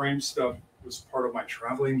 all the frame stuff was part of my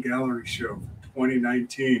traveling gallery show for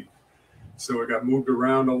 2019. So it got moved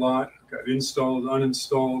around a lot, got installed,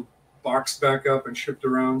 uninstalled, boxed back up, and shipped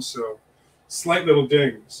around. So slight little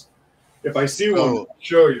dings. If I see one, I'll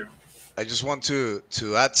show you. I just want to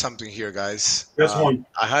add something here, guys. That's one.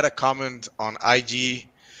 I had a comment on IG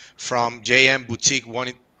from JM Boutique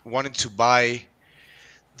wanting to buy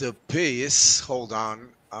the piece. Hold on,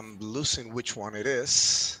 I'm losing which one it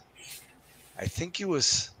is. I think it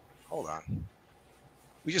was. Hold on.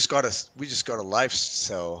 We just got a live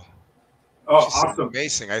sell. Oh, awesome!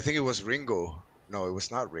 Amazing. I think it was Ringo. No, it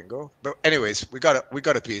was not Ringo. But anyways, we got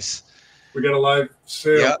a piece. We got a live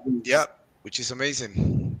sale. Yeah, which is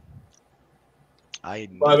amazing. By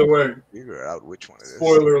the way, figure out which one it is.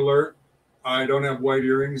 Spoiler alert: I don't have white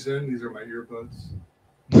earrings in. These are my earbuds.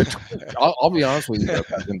 I'll be honest with you, though,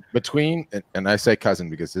 cousin. Between, and I say cousin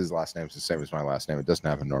because his last name is the same as my last name. It doesn't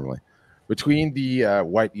happen normally. Between the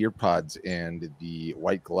white earpods and the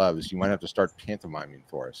white gloves, you might have to start pantomiming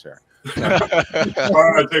for us here. Why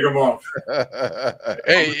don't I take them off?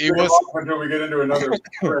 Hey, it was until we get into another.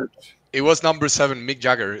 It was number 7, Mick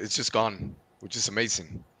Jagger. It's just gone, which is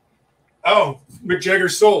amazing. Oh, Mick Jagger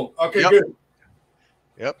sold. Okay, yep. Good.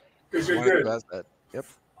 Yep. Good. Yep.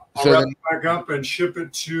 I'll wrap it back up and ship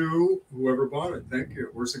it to whoever bought it. Thank you.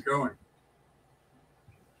 Where's it going?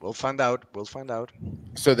 We'll find out.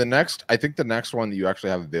 So I think the next one that you actually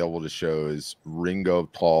have available to show is Ringo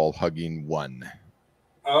Paul Hugging 1.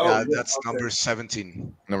 Oh, yeah, that's okay. Number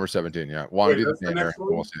 17. Number 17, yeah. Wait, do the banner.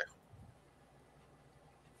 We'll see.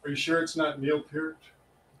 Are you sure it's not Neil Peart?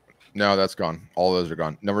 No, that's gone. All those are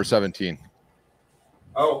gone. Number 17.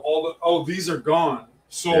 Oh, these are gone.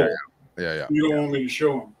 Sold. Yeah. You don't want me to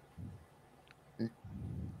show them.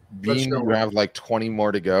 Being you have like 20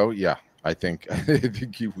 more to go. Yeah. I think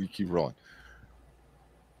we keep rolling.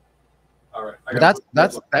 All right.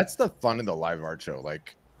 That's the fun of the live art show.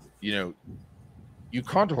 Like, you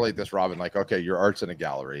contemplate this, Robin, like, okay, your art's in a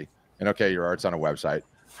gallery and okay, your art's on a website.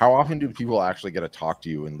 How often do people actually get to talk to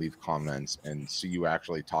you and leave comments and see you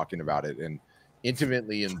actually talking about it and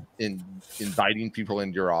intimately in inviting people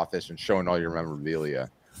into your office and showing all your memorabilia,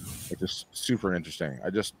 which is super interesting.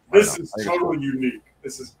 This is totally unique.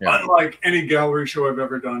 This is unlike any gallery show I've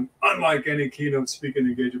ever done, unlike any keynote speaking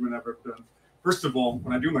engagement I've ever done. First of all,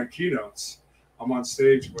 when I do my keynotes, I'm on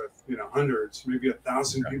stage with hundreds, maybe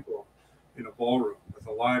 1,000 people in a ballroom with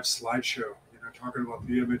a live slideshow, talking about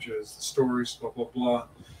the images, the stories, blah blah blah.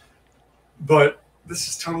 But this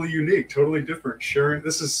is totally unique, totally different. Sharing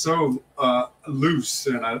this is so loose,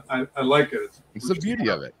 and I like it. It's the beauty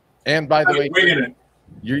of it. And by the way, winging it.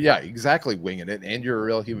 You're exactly winging it, and you're a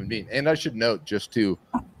real human being. And I should note just too,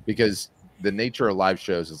 because the nature of live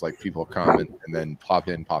shows is like people come and then pop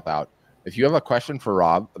in, pop out. If you have a question for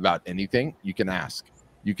Rob about anything, you can ask.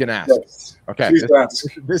 Yes. Okay.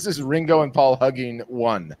 This is Ringo and Paul Hugging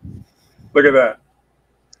 1. Look at that.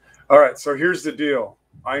 All right. So here's the deal.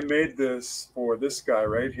 I made this for this guy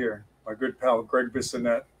right here, my good pal, Greg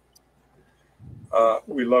Bissonette.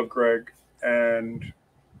 We love Greg. And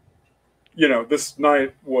this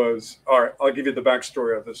night was, all right, I'll give you the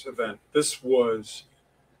backstory of this event. This was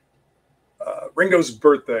Ringo's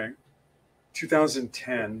birthday,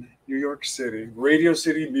 2010, New York City, Radio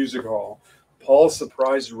City Music Hall. Paul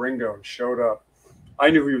surprised Ringo and showed up.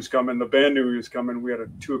 I knew he was coming. The band knew he was coming. We had a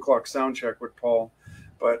 2:00 sound check with Paul,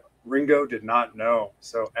 but Ringo did not know.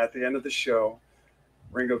 So at the end of the show,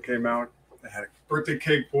 Ringo came out. They had a birthday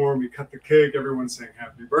cake for him. He cut the cake. Everyone's saying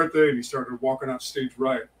happy birthday. And he started walking off stage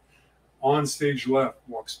right. On stage left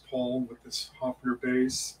walks Paul with this Hofner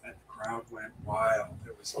bass, and the crowd went wild.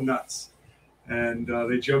 It was nuts. and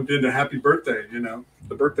they jumped into "Happy Birthday,"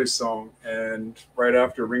 the birthday song. And right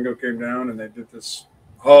after, Ringo came down, and they did this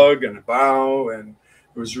hug and a bow, and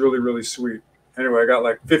it was really, really sweet. Anyway, I got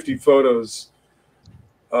like 50 photos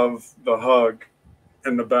of the hug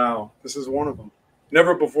and the bow. This is one of them.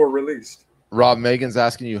 Never before released. Rob, Megan's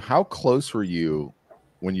asking you, how close were you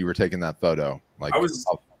when you were taking that photo? Like, I was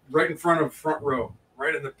right in front of front row,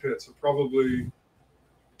 right in the pit, so probably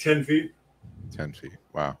 10 feet. 10 feet.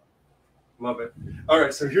 Wow. Love it. All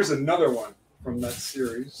right, so here's another one from that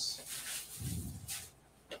series.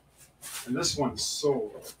 And this one's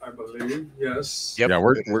sold, I believe. Yes. Yep. Yeah,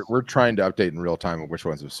 we're trying to update in real time of which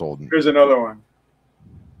ones have sold. Here's another one.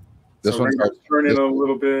 This so one's turning a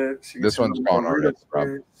little bit. So this one's gone already.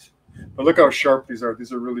 But look how sharp these are.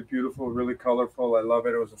 These are really beautiful, really colorful. I love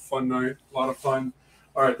it. It was a fun night, a lot of fun.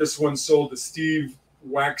 All right, this one sold to Steve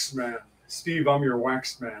Waxman. Steve, I'm your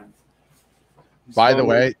Waxman. By the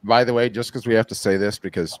way, just because we have to say this,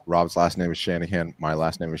 because Rob's last name is Shanahan, my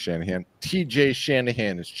last name is Shanahan. TJ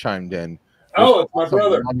Shanahan has chimed in. Oh, it's my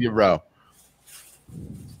brother. Love you, bro.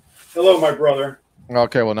 Hello, my brother.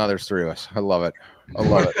 Okay, well now there's three of us. I love it. I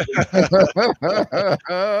love it.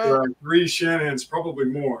 There are 3 Shanahans, probably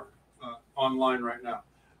more, online right now.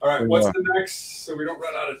 All right, what's the next? So we don't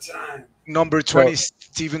run out of time. Number 20,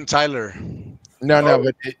 Steven Tyler. No,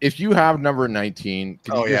 but if you have number 19,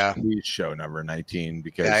 can you yeah, please show number 19?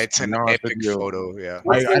 Because yeah, it's an epic photo. Yeah,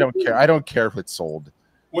 I don't care. I don't care if it's sold.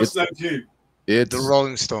 What's 19? It's the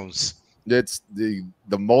Rolling Stones. It's the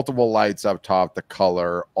multiple lights up top, the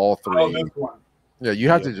color, all 3. Oh, this one. Yeah, you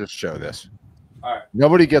have to just show this. All right.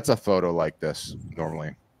 Nobody gets a photo like this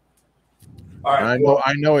normally. All right. And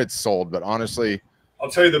I know it's sold, but honestly, I'll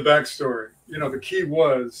tell you the backstory. The key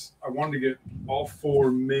was I wanted to get all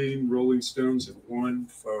 4 main Rolling Stones in one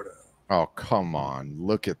photo. Oh, come on.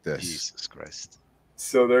 Look at this. Jesus Christ.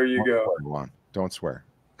 So there you go. Don't swear.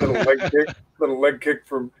 Little leg kick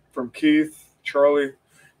from Keith. Charlie,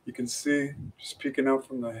 you can see just peeking out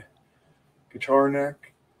from the guitar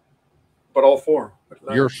neck. But all 4.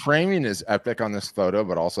 Your framing is epic on this photo,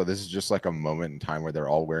 but also this is just like a moment in time where they're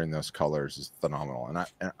all wearing those colors is phenomenal.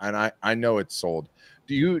 And I know it's sold.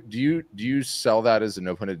 Do you sell that as an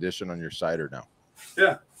open edition on your site or no?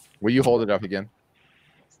 Yeah. Will you hold it up again?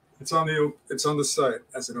 It's on the site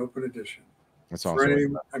as an open edition. That's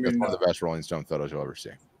awesome. That's one of the best Rolling Stone photos you'll ever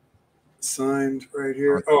see. Signed right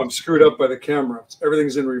here. Oh, I'm screwed up by the camera.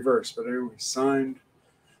 Everything's in reverse, but anyway, signed.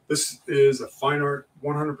 This is a fine art,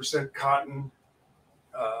 100% cotton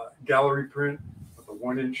gallery print with a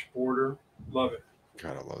 1-inch border. Love it.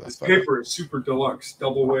 God, I love that. This paper is super deluxe,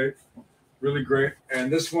 double weight, really great.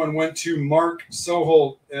 And this one went to Mark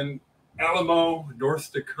Soholt in Alamo,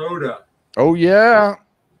 North Dakota. Oh yeah,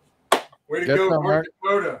 way to go, North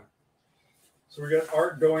Dakota. So we got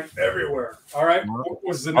art going everywhere. All right, what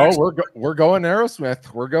was the next? Oh, we're going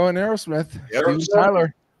Aerosmith. We're going Aerosmith.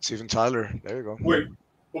 Steven Tyler. There you go. Wait.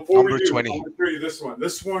 Before Number we do, 20. I'm going to show you this one.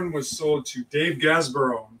 This one was sold to Dave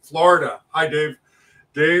Gasborough in Florida. Hi, Dave.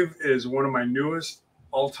 Dave is one of my newest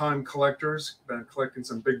all-time collectors. Been collecting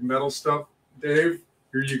some big metal stuff. Dave,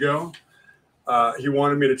 here you go. He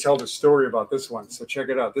wanted me to tell the story about this one, so check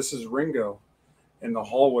it out. This is Ringo in the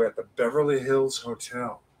hallway at the Beverly Hills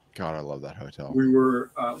Hotel. God, I love that hotel. We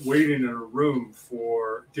were waiting in a room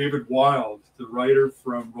for David Wild, the writer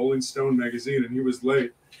from Rolling Stone magazine, and he was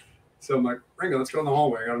late. So I'm like, Ringo, let's go in the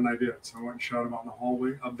hallway. I got an idea. So I went and shot him out in the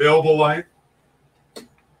hallway. Available light.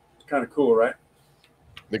 Kind of cool, right?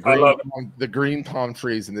 The green palm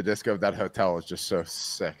trees in the disco of that hotel is just so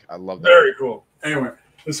sick. I love that. Very cool. Anyway,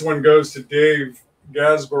 this one goes to Dave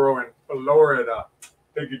Gasborough in Florida.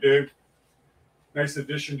 Thank you, Dave. Nice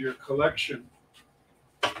addition to your collection.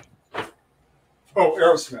 Oh,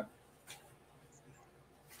 Aerosmith.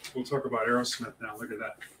 We'll talk about Aerosmith now. Look at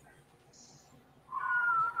that.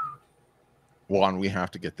 Juan, we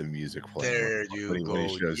have to get the music playing. There you go.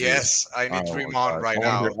 Yes, I need Dream On right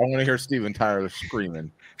now. I want to hear Steven Tyler screaming.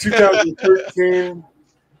 2013.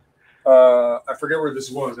 I forget where this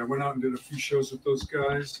was. I went out and did a few shows with those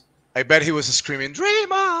guys. I bet he was screaming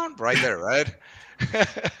 "Dream On" right there, right?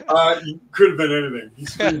 He could have been anything. He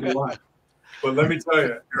screamed a lot. But let me tell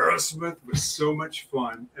you, Aerosmith was so much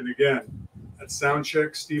fun. And again, at sound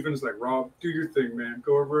check, Steven's like, Rob, do your thing, man.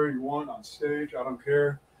 Go wherever you want on stage. I don't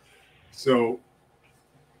care. So,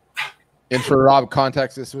 and for Rob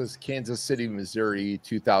context, this was Kansas City, Missouri,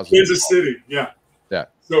 2000. Kansas City, yeah. Yeah.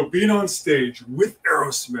 So being on stage with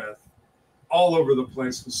Aerosmith all over the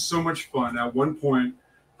place was so much fun. At one point,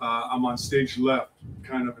 I'm on stage left,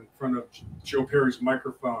 kind of in front of Joe Perry's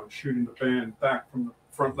microphone, shooting the band back from the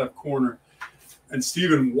front left corner. And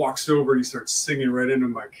Steven walks over and he starts singing right into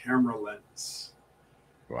my camera lens.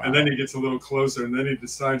 Wow. And then he gets a little closer, and then he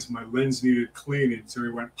decides my lens needed cleaning. So he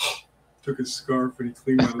went, took his scarf, and he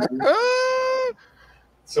cleaned my lens.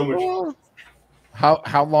 So much fun.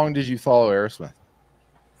 How long did you follow Aerosmith?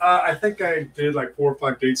 I think I did like 4 or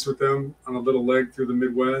 5 dates with them on a little leg through the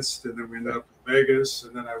Midwest, and then we ended up in Vegas,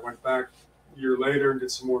 and then I went back a year later and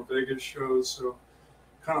did some more Vegas shows. So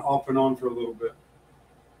kind of off and on for a little bit.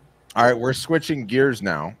 All right, we're switching gears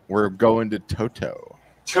now. We're going to Toto.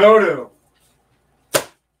 Toto.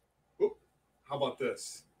 Ooh, how about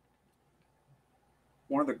this?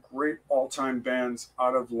 One of the great all-time bands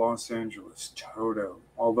out of Los Angeles, Toto.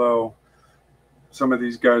 Although some of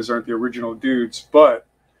these guys aren't the original dudes, but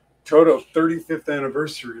Toto 35th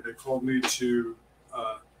anniversary, they called me to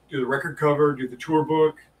do the record cover, do the tour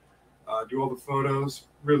book, do all the photos.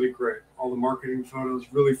 Really great. All the marketing photos,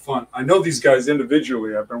 really fun. I know these guys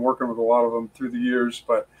individually. I've been working with a lot of them through the years,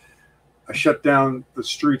 but I shut down the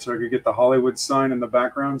street so I could get the Hollywood sign in the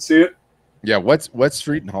background. See it? Yeah, what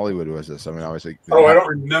street in Hollywood was this? I mean, obviously. Oh, I don't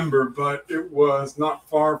remember, but it was not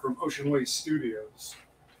far from Ocean Way Studios.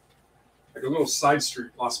 Like a little side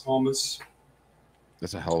street, Las Palmas.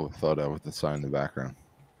 That's a hell of a photo with the sign in the background.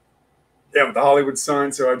 Yeah, with the Hollywood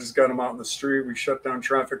sign. So I just got them out in the street. We shut down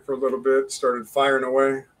traffic for a little bit, started firing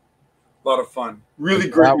away. A lot of fun. Really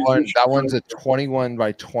great. That one's a 21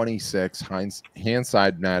 by 26 hand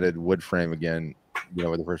side matted wood frame again,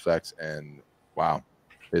 with the Perspex, and wow,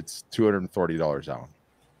 it's $240 that one.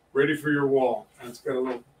 Ready for your wall. And it's got a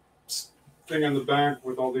little thing on the back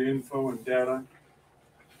with all the info and data.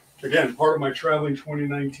 Again, part of my Traveling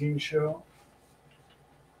 2019 show.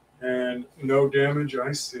 And no damage,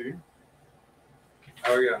 I see.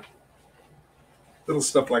 Oh, yeah. Little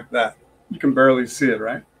stuff like that. You can barely see it,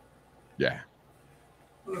 right? Yeah.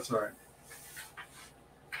 Well, that's all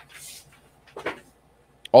right.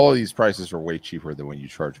 All of these prices are way cheaper than when you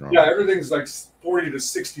charge normally. Yeah, everything's like 40 to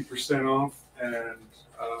 60% off. And,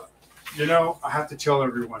 I have to tell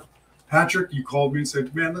everyone. Patrick, you called me and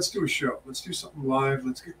said, man, let's do a show. Let's do something live.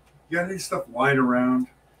 You got any stuff lying around?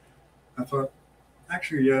 I thought,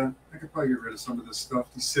 actually, yeah, I could probably get rid of some of this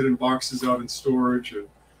stuff. These sit in boxes out in storage. And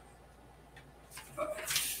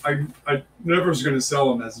I never was going to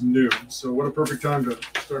sell them as new. So what a perfect time to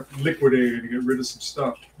start liquidating and get rid of some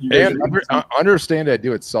stuff. And understand I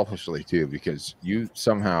do it selfishly too, because you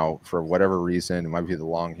somehow, for whatever reason, it might be the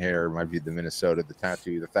long hair, it might be the Minnesota, the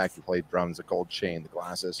tattoo, the fact you played drums, the gold chain, the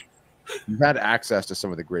glasses. You've had access to some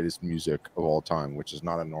of the greatest music of all time, which is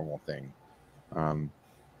not a normal thing.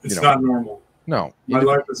 It's not normal. No, my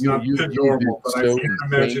life is not normal, but I can't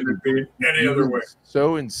imagine it being any other way.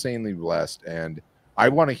 So insanely blessed, and I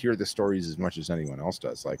want to hear the stories as much as anyone else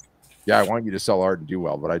does. Like, yeah, I want you to sell art and do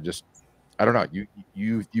well, but I don't know.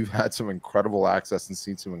 You've had some incredible access and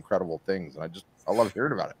seen some incredible things, and I love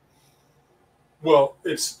hearing about it. Well,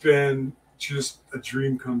 it's been just a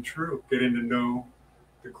dream come true, getting to know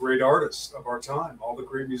the great artists of our time, all the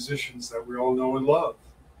great musicians that we all know and love,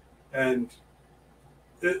 and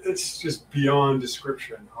it's just beyond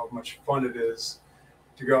description how much fun it is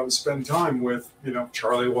to go out and spend time with,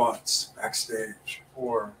 Charlie Watts backstage,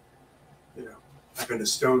 or, I've been to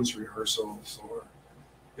Stones rehearsals, or,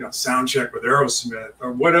 sound check with Aerosmith,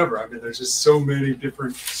 or whatever. I mean, there's just so many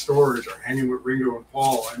different stories, or hanging with Ringo and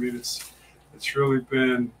Paul. I mean, it's really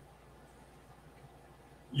been,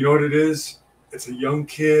 you know what it is? It's a young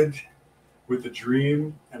kid with a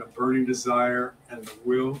dream and a burning desire and the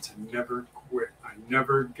will to never quit. I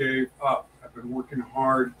never gave up. I've been working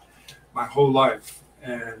hard my whole life.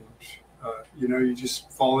 And, you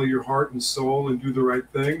just follow your heart and soul and do the right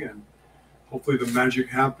thing. And hopefully the magic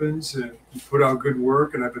happens and you put out good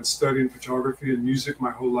work. And I've been studying photography and music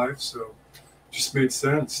my whole life. So it just made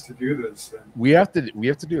sense to do this. And we have to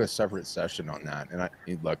do a separate session on that.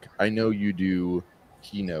 And look, I know you do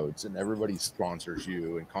keynotes and everybody sponsors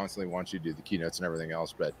you and constantly wants you to do the keynotes and everything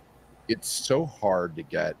else. But it's so hard to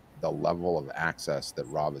get the level of access that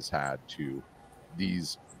Rob has had to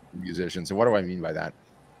these musicians. And what do I mean by that?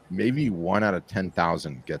 Maybe 1 out of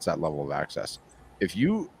 10,000 gets that level of access. If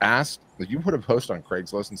you put a post on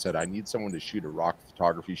Craigslist and said, I need someone to shoot a rock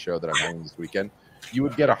photography show that I'm having this weekend, you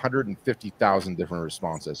would get 150,000 different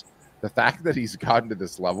responses. The fact that he's gotten to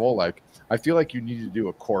this level, like, I feel like you need to do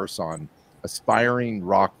a course on aspiring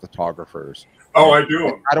rock photographers. Oh, I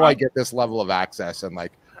do. How do I get this level of access? And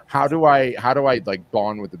like, how do I like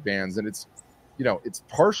bond with the bands? And it's, it's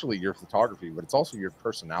partially your photography, but it's also your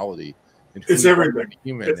personality. It's everything.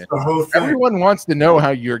 Human. It's the whole thing. Everyone wants to know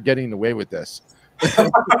how you're getting away with this. A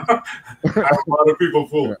lot of people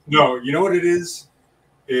fool. Yeah. No, you know what it is?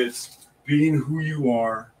 It's being who you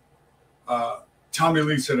are, Tommy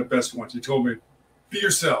Lee said it best once. He told me, "Be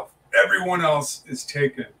yourself. Everyone else is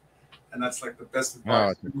taken." And that's like the best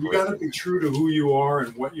advice. You got to be true to who you are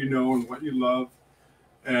and what you know and what you love.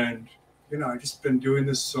 And, you know, I've just been doing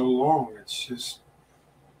this so long. It's just,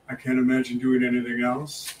 I can't imagine doing anything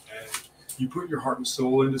else. And you put your heart and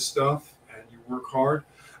soul into stuff and you work hard.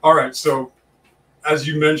 All right. So as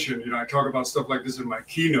you mentioned, you know, I talk about stuff like this in my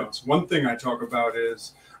keynotes. One thing I talk about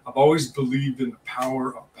is I've always believed in the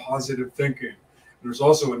power of positive thinking. There's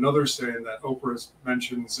also another saying that Oprah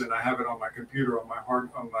mentions, and I have it on my computer, on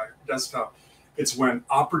my desktop. It's when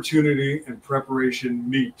opportunity and preparation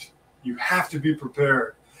meet. You have to be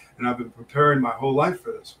prepared. And I've been preparing my whole life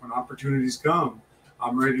for this. When opportunities come,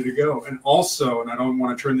 I'm ready to go. And also, and I don't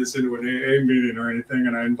want to turn this into an AA meeting or anything,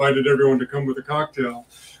 and I invited everyone to come with a cocktail,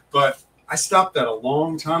 but I stopped that a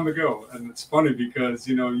long time ago. And it's funny because,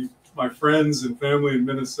 you know, my friends and family in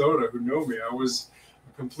Minnesota who know me, I was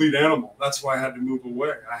a complete animal. That's why I had to move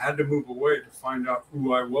away. I had to move away to find out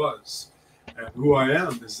who I was. And who I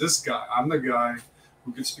am is this guy. I'm the guy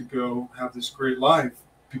who gets to go have this great life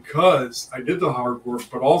because I did the hard work,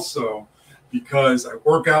 but also because I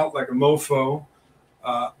work out like a mofo.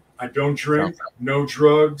 I don't drink, no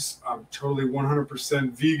drugs. I'm totally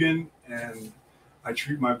 100% vegan, and I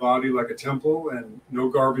treat my body like a temple, and no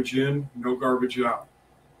garbage in, no garbage out.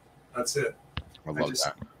 That's it. I love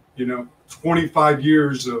that. You know, 25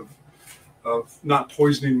 years of not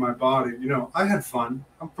poisoning my body. You know, I had fun.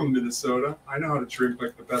 I'm from Minnesota. I know how to drink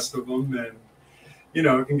like the best of them. And, you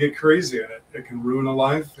know, it can get crazy in it. It can ruin a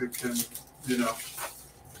life. It can, you know,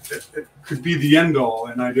 it could be the end all.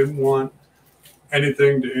 And I didn't want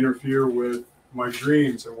anything to interfere with my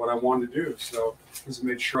dreams and what I wanted to do. So I just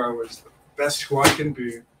made sure I was the best who I can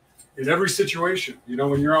be in every situation. You know,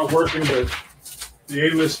 when you're out working with the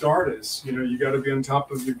A-list artists, you know, you got to be on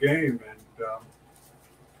top of the game, and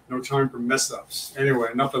no time for mess ups. Anyway,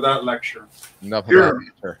 enough of that lecture. Enough of that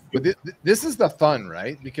lecture. But this is the fun,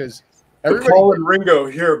 right? Because Paul and Ringo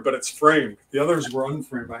here, but it's framed. The others were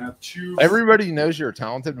unframed. I have two. Everybody knows you're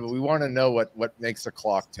talented, but we want to know what makes the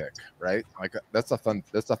clock tick, right? Like that's a fun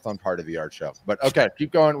part of the art show. But okay,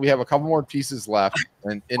 keep going. We have a couple more pieces left,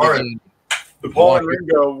 and all right. The Paul and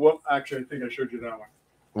Ringo. Well, actually, I think I showed you that one.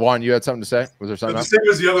 Juan, you had something to say? Was there something? The same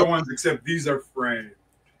as the other ones, except these are framed.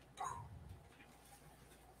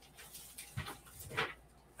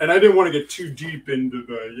 And I didn't want to get too deep into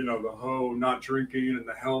the, you know, the whole not drinking and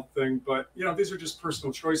the health thing, but you know, these are just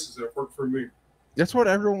personal choices that work for me. That's what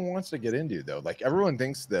everyone wants to get into, though. Like everyone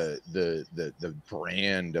thinks the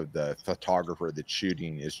brand of the photographer that's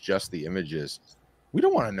shooting is just the images. We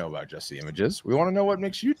don't want to know about just the images. We want to know what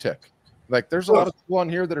makes you tick. Like there's a lot of people on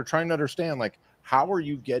here that are trying to understand, like, how are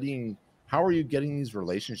you getting these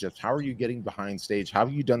relationships? How are you getting behind stage? How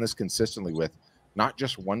have you done this consistently with not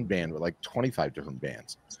just one band, but like 25 different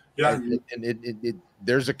bands? Yeah. And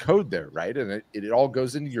there's a code there, right? And it all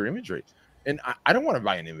goes into your imagery. And I don't want to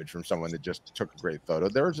buy an image from someone that just took a great photo.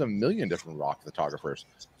 There's a million different rock photographers.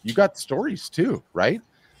 You got stories too, right?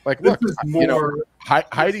 Like, look, you know,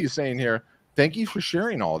 Heidi is saying here, thank you for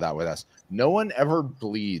sharing all of that with us. No one ever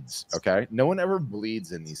bleeds, okay? No one ever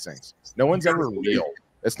bleeds in these things. No one's ever real.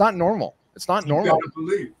 It's not normal. It's not normal. You gotta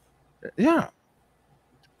believe. Yeah.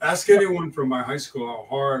 Ask anyone from my high school how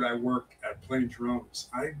hard I worked at playing drums.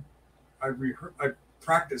 I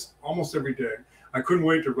practiced almost every day. I couldn't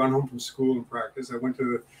wait to run home from school and practice.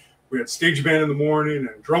 We had stage band in the morning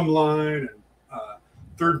and drum line and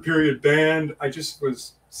third period band. I just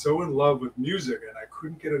was so in love with music and I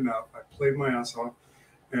couldn't get enough. I played my ass off.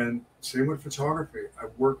 And same with photography. I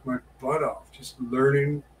worked my butt off, just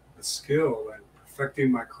learning the skill and perfecting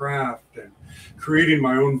my craft and creating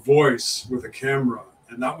my own voice with a camera.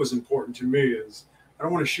 And that was important to me. Is I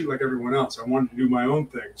don't want to shoot like everyone else. I wanted to do my own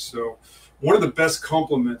thing. So one of the best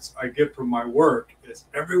compliments I get from my work is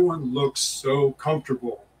everyone looks so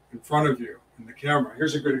comfortable in front of you in the camera.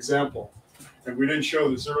 Here's a good example. And we didn't show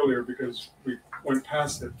this earlier because we went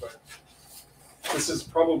past it, but this is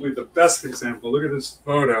probably the best example. Look at this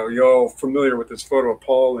photo. You all familiar with this photo of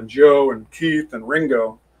Paul and Joe and Keith and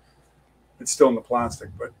Ringo. It's still in the plastic,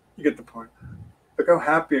 but you get the point. Look how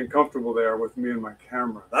happy and comfortable they are with me and my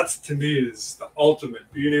camera. That's, to me, is the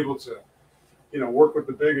ultimate, being able to, you know, work with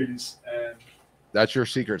the biggies. And that's your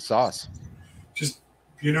secret sauce. Just,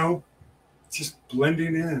 you know, just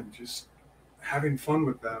blending in, just having fun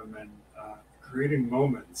with them and creating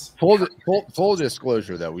moments. Full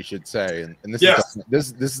disclosure, though, we should say, and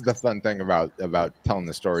this is the fun thing about telling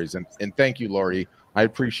the stories. And thank you, Lori. I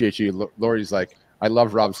appreciate you. Lori's like, I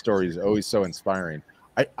love Rob's stories. Always so inspiring.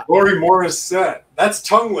 Lori Morris said, that's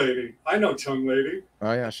Tongue Lady. I know Tongue Lady.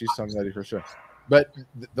 Oh yeah, she's Tongue Lady for sure. But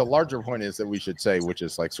the larger point is that we should say, which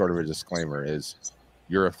is like sort of a disclaimer, is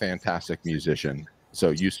you're a fantastic musician. So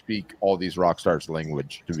you speak all these rock stars'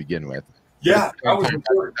 language to begin with. Yeah, that was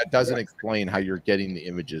important. That doesn't explain how you're getting the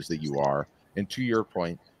images that you are. And to your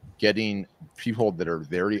point, getting people that are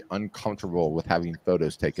very uncomfortable with having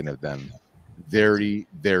photos taken of them, very,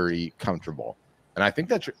 very comfortable. And I think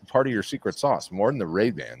that's part of your secret sauce, more than the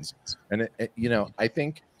Ray-Bans. And, you know, I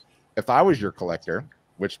think if I was your collector,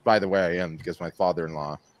 which, by the way, I am, because my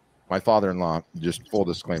father-in-law, just full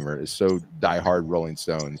disclaimer, is so diehard Rolling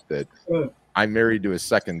Stones that I'm married to his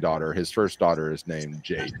second daughter. His first daughter is named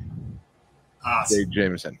Jade. Awesome. Jade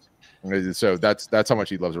Jameson. So that's how much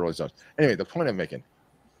he loves the Rolling Stones. Anyway, the point I'm making,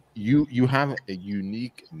 you have a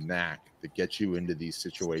unique knack that gets you into these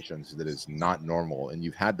situations that is not normal, and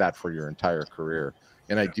you've had that for your entire career.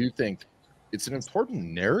 And I do think it's an important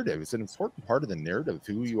narrative. It's an important part of the narrative of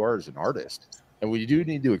who you are as an artist, and we do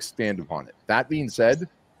need to expand upon it. That being said,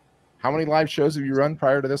 how many live shows have you run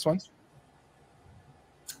prior to this one?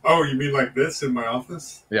 Oh, you mean like this in my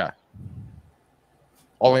office? Yeah.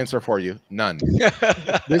 I'll answer for you. None.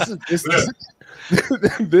 This is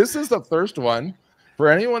this is the first one. For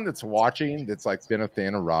anyone that's watching that's like been a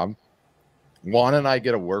fan of Rob, Juan and I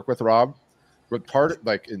get to work with Rob, but part of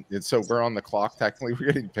like, and so we're on the clock. Technically,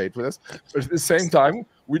 we're getting paid for this, but at the same time,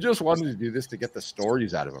 we just wanted to do this to get the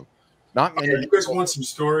stories out of him. Not many. Okay, you guys want some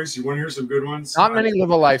stories? You want to hear some good ones? Not many live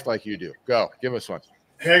a life like you do. Go, give us one.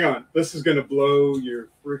 Hang on, this is gonna blow your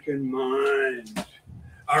freaking mind.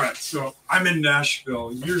 All right, so I'm in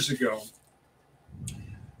Nashville years ago,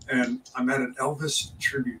 and I'm at an Elvis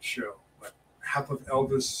tribute show. Like half of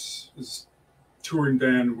Elvis's touring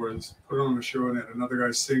band was put on a show, and had another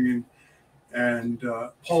guy singing. And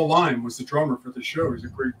Paul Lime was the drummer for the show. He's a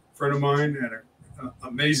great friend of mine and an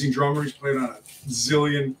amazing drummer. He's played on a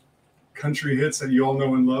zillion country hits that you all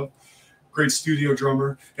know and love. Great studio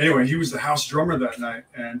drummer. Anyway, he was the house drummer that night.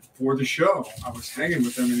 And for the show, I was hanging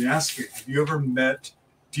with him, and he asked me, have you ever met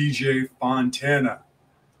DJ Fontana,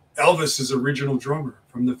 Elvis's original drummer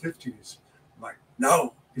from the 50s? I'm like,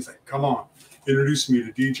 no. He's like, come on. Introduced me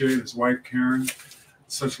to DJ and his wife, Karen.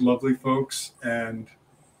 Such lovely folks. And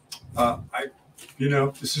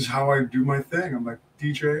this is how I do my thing. I'm like,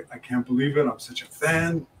 DJ, I can't believe it. I'm such a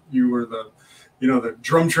fan. You were the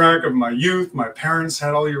drum track of my youth. My parents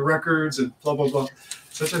had all your records and blah, blah, blah.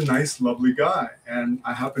 Such a nice, lovely guy. And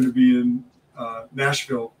I happened to be in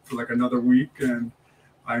Nashville for like another week, and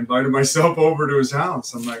I invited myself over to his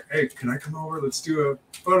house. I'm like, hey, can I come over? Let's do a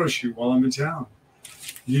photo shoot while I'm in town.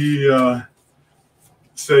 He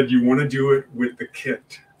said, you want to do it with the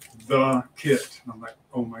kit. The kit. And I'm like,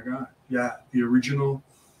 oh my God. Yeah, the original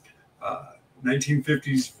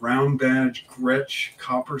 1950s round badge Gretsch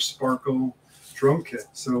copper sparkle drum kit.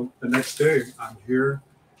 So the next day I'm here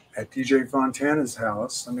at DJ Fontana's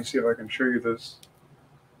house. Let me see if I can show you this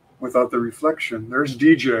without the reflection. There's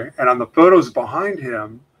DJ, and on the photos behind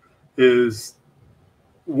him is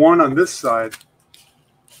one on this side.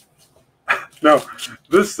 No,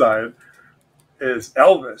 this side is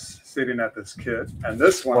Elvis sitting at this kit, and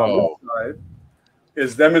this one on this side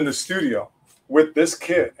is them in the studio with this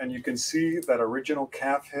kit. And you can see that original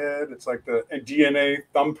calf head. It's like the DNA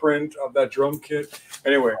thumbprint of that drum kit.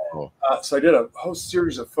 Anyway, so I did a whole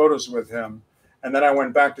series of photos with him. And then I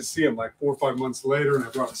went back to see him like 4 or 5 months later, and I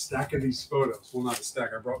brought a stack of these photos. Well, not a stack.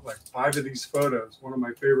 I brought like 5 of these photos, one of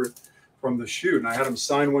my favorite from the shoot. And I had him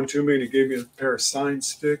sign one to me, and he gave me a pair of sign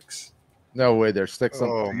sticks. No way, there's sticks.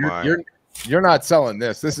 Oh, my. You're not selling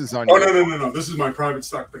this. This is on. Oh, no. This is my private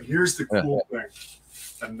stock. But here's the cool thing.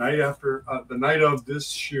 The night of this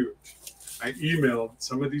shoot, I emailed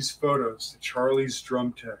some of these photos to Charlie's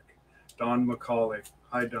drum tech, Don McCauley.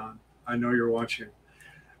 Hi, Don. I know you're watching.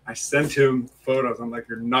 I sent him photos. I'm like,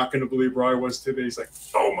 you're not going to believe where I was today. He's like,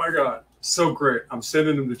 oh my God, so great. I'm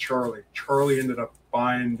sending them to Charlie. Charlie ended up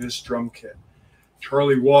buying this drum kit.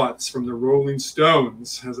 Charlie Watts from the Rolling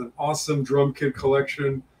Stones has an awesome drum kit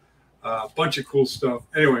collection, a bunch of cool stuff.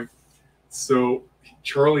 Anyway, so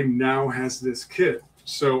Charlie now has this kit.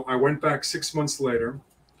 So I went back 6 months later.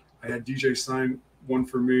 I had DJ sign one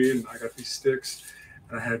for me, and I got these sticks.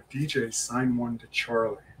 And I had DJ sign one to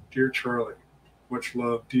Charlie. Dear Charlie, much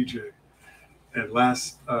love, DJ. And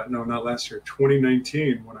not last year,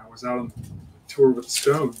 2019, when I was out on the tour with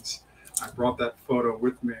Stones, I brought that photo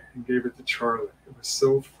with me and gave it to Charlie. It was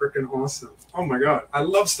so freaking awesome. Oh my God, I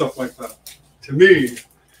love stuff like that. To me,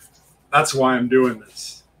 that's why I'm doing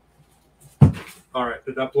this. All right,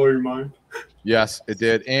 did that blow your mind? Yes, it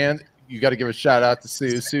did. And you got to give a shout out to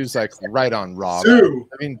Sue. Sue's like right on, Rob. Sue.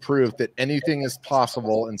 I mean, proof that anything is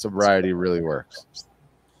possible and sobriety really works.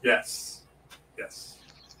 Yes.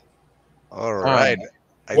 All right.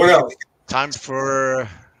 I What think else? time for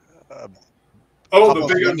a Oh, couple the of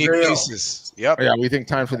big unique unveil. pieces. Yep. Yeah, we think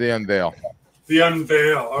time for the unveil. The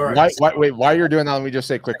unveil. All right. Wait, while you're doing that, let me just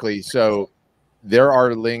say quickly. So there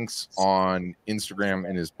are links on Instagram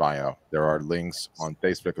in his bio. There are links on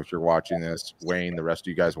Facebook if you're watching this. Wayne, the rest of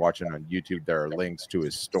you guys watching on YouTube, there are links to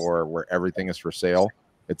his store where everything is for sale.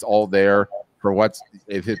 It's all there for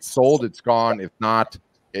if it's sold, it's gone. If not,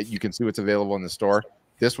 you can see what's available in the store.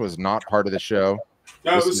 This was not part of the show.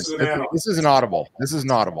 No, this is an add-on. This is an audible. This is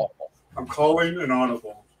an audible. I'm calling an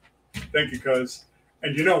audible. Thank you, cuz.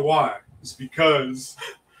 And you know why? It's because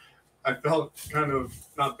I felt kind of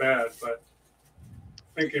not bad, but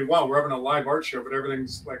thinking, wow, we're having a live art show, but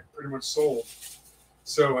everything's like pretty much sold.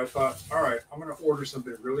 So I thought, all right, I'm going to order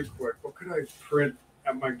something really quick. What could I print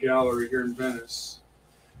at my gallery here in Venice?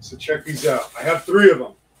 So check these out. I have 3 of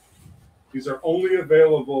them. These are only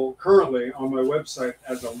available currently on my website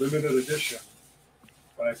as a limited edition.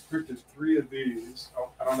 But I printed 3 of these. Oh,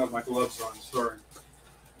 I don't have my gloves on, sorry.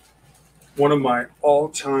 One of my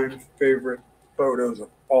all-time favorite photos of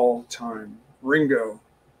all time. Ringo,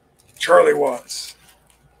 Charlie Watts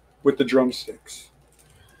with the drumsticks.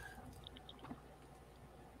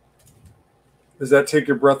 Does that take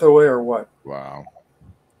your breath away or what? Wow.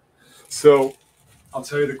 So I'll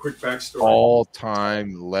tell you the quick backstory.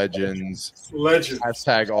 All-time legends. Legends.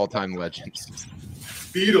 Hashtag all-time legends.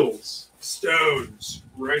 Beatles, Stones,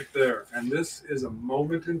 right there. And this is a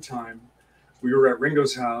moment in time. We were at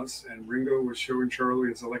Ringo's house, and Ringo was showing Charlie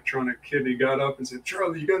his electronic kit. He got up and said,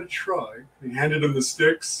 Charlie, you got to try. He handed him the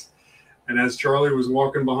sticks. And as Charlie was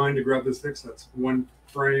walking behind to grab the sticks, that's one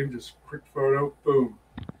frame, just quick photo, boom.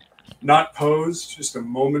 Not posed, just a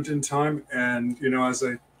moment in time. And, you know,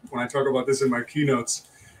 when I talk about this in my keynotes,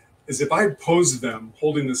 is if I posed them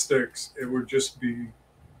holding the sticks, it would just be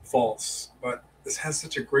false. But this has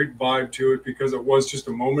such a great vibe to it because it was just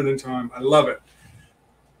a moment in time. I love it.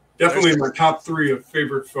 Definitely my top 3 of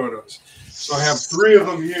favorite photos. So I have 3 of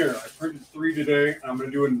them here. I printed 3 today. I'm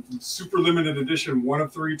going to do a super limited edition, 1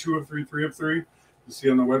 of 3, 2 of 3, 3 of 3. You'll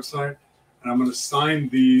see on the website. And I'm going to sign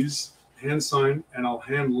these, hand sign, and I'll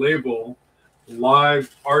hand label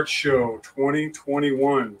Live Art Show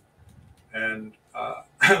 2021. And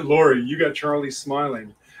Lori, you got Charlie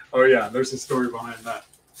smiling. Oh yeah, there's a story behind that.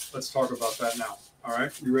 Let's talk about that now. All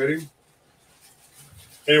right, you ready?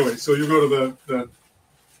 Anyway, so you go to the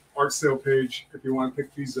art sale page if you want to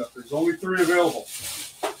pick these up. There's only 3 available,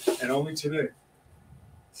 and only today.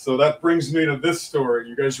 So that brings me to this story.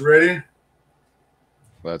 You guys ready?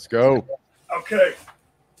 Let's go. Okay.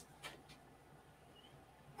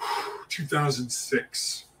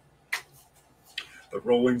 2006. The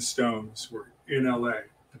Rolling Stones were in LA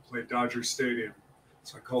to play Dodger Stadium.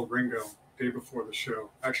 So I called Ringo day before the show.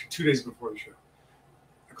 Actually, 2 days before the show.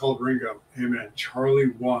 I called Ringo. Hey man,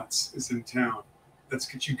 Charlie Watts is in town. Let's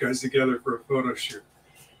get you guys together for a photo shoot.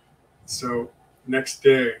 So next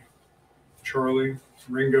day, Charlie,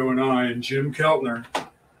 Ringo, and I, and Jim Keltner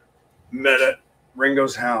met at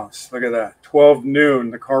Ringo's house. Look at that. 12 noon,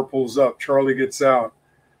 the car pulls up. Charlie gets out,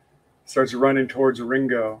 starts running towards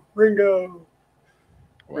Ringo. Ringo.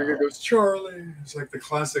 Wow. Ringo goes, Charlie. It's like the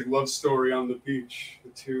classic love story on the beach.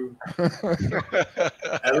 The 2.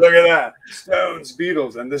 And look at that. Stones,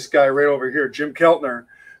 Beatles, and this guy right over here, Jim Keltner.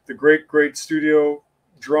 The great studio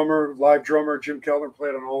drummer, live drummer, Jim Keltner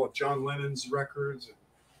played on all of John Lennon's records, and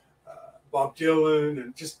Bob Dylan,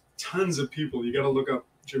 and just tons of people. You got to look up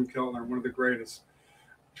Jim Keltner, one of the greatest.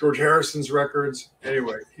 George Harrison's records.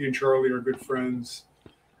 Anyway, he and Charlie are good friends.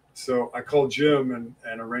 So I called Jim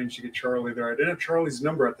and arranged to get Charlie there. I didn't have Charlie's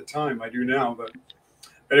number at the time. I do now. But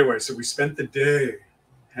anyway, so we spent the day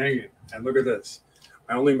hanging. And look at this.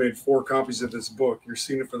 I only made 4 copies of this book. You're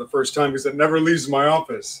seeing it for the first time because it never leaves my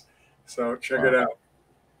office. So check it out.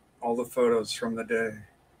 All the photos from the day.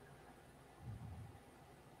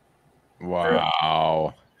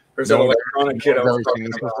 Wow. There's an electronic kit I was talking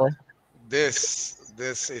about.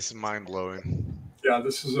 This is mind-blowing. Yeah,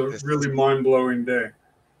 this is a really mind-blowing day.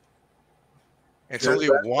 It's only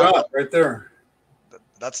one right there.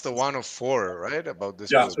 That's the 1 of 4, right? About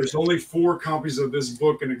this. Yeah, book. there's only 4 copies of this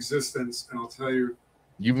book in existence, and I'll tell you.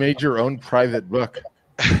 You made your own private book.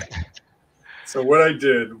 So what I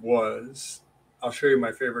did was, I'll show you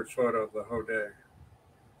my favorite photo of the whole day.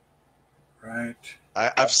 Right.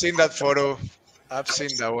 I've seen that photo. I've seen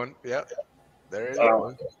that one. Yeah. There is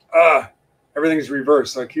one. Everything's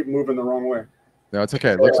reversed, so I keep moving the wrong way. No, it's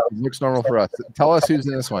okay. It looks normal for us. Tell us who's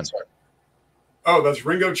in this one. Oh, that's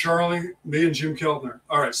Ringo, Charlie, me, and Jim Keltner.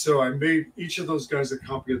 All right, so I made each of those guys a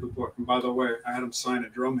copy of the book. And by the way, I had them sign a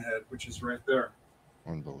Drumhead, which is right there.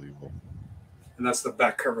 Unbelievable. and that's the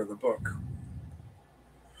back cover of the book.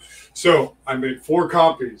 So I made 4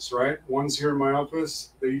 copies, right? One's here in my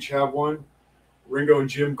office. They each have one. Ringo and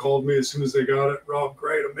Jim called me as soon as they got it. Rob,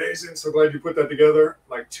 great, amazing. So glad you put that together.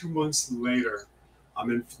 Like 2 months later, I'm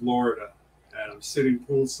in Florida, and I'm sitting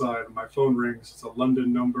poolside, and my phone rings. It's a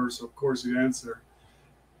London number, so of course you answer.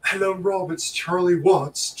 Hello, Rob, it's Charlie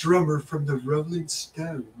Watts, drummer from the Rolling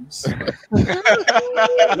Stones.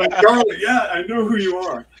 I'm like, Charlie, yeah, I know who you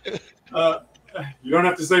are. You don't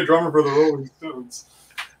have to say drummer for the Rolling Stones.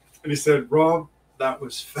 And he said, Rob, that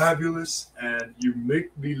was fabulous, and you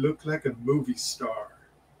make me look like a movie star.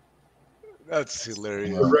 That's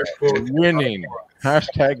hilarious. Winning.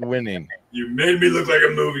 Hashtag winning. You made me look like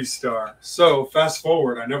a movie star. So fast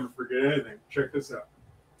forward, I never forget anything. Check this out.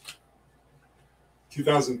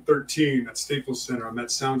 2013 at Staples Center, I'm at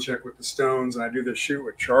Soundcheck with the Stones, and I do this shoot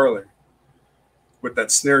with Charlie with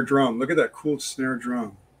that snare drum. Look at that cool snare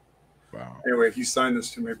drum. Wow. Anyway, he signed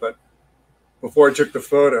this to me, but before I took the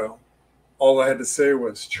photo, all I had to say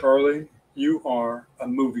was, Charlie, you are a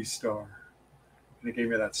movie star. And he gave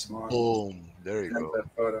me that smile. Boom. There you go. That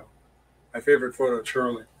photo. My favorite photo of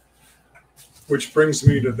Charlie. Which brings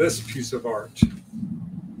me to this piece of art.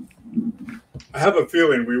 I have a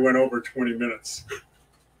feeling we went over 20 minutes.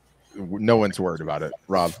 No one's worried about it,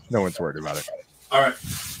 Rob. No one's worried about it. All right.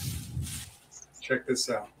 Check this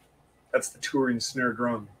out. That's the touring snare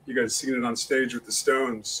drum. You guys seen it on stage with the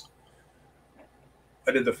Stones.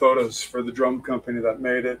 I did the photos for the drum company that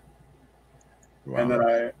made it. Wow. And then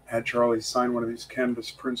I had Charlie sign one of these canvas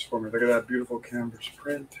prints for me. Look at that beautiful canvas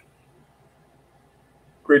print.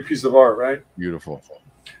 Great piece of art, right? Beautiful.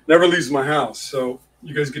 Never leaves my house. So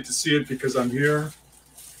you guys get to see it because I'm here.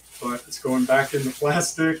 But it's going back in the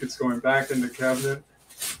plastic. It's going back in the cabinet.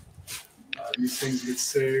 These things get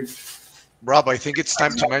saved. Rob, I think it's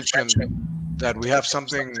time to mention that we have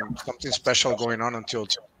something special going on until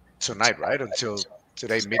tonight, right? Until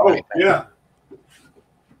today midnight. Oh, yeah.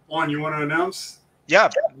 Juan, you want to announce? Yeah,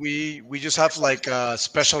 we just have like a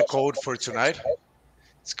special code for tonight.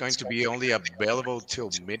 It's going to be only available till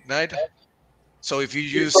midnight. So if you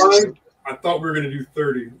use, I thought we were going to do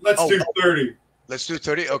 30. Let's do 30. Let's do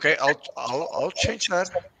 30. Okay, I'll change that.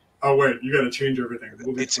 Oh wait, you got to change everything.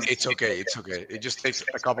 It's okay. It's okay. It just takes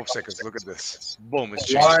a couple of seconds. Look at this. Boom! It's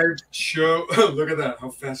changed. Live show. Look at that.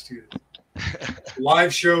 How fast he is.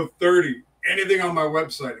 Live show 30. Anything on my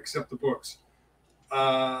website except the books.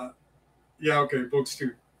 Yeah. Okay. Books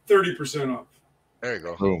too. 30% off. There you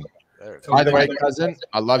go. Boom. There. By the way, cousin,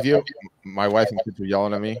 I love you. My wife and kids are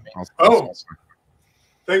yelling at me.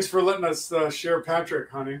 Thanks for letting us share Patrick,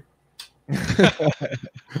 honey.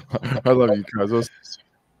 I love you, cousin.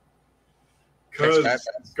 Cuz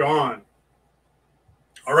it's gone.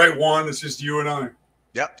 All right, Juan, it's just you and I.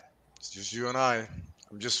 Yep, it's just you and I.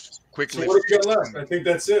 I'm just quickly. So what do we got left? I think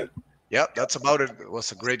that's it. Yep, that's about it. It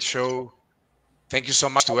was a great show. Thank you so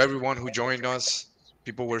much to everyone who joined us.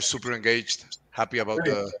 People were super engaged, happy about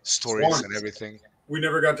the stories and everything. We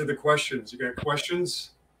never got to the questions. You got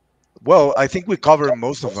questions? Well, I think we covered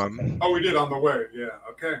most of them. Oh, we did on the way. Yeah.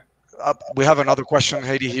 Okay. We have another question,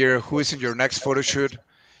 Heidi, here. Who is in your next photo shoot?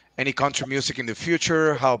 Any country music in the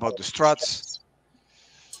future? How about the Struts?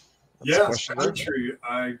 Yes, country.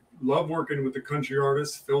 I love working with the country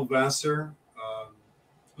artists, Phil Vassar,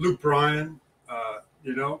 Luke Bryan.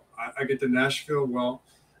 I get to Nashville. Well,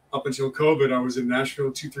 up until COVID, I was in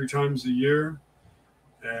Nashville 2-3 times a year,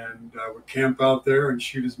 and I would camp out there and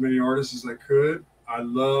shoot as many artists as I could. I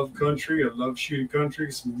love country. I love shooting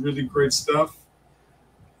country. Some really great stuff.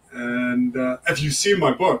 And if you see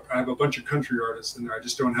my book, I have a bunch of country artists in there. I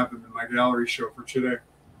just don't have them in my gallery show for today.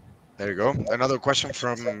 There you go. Another question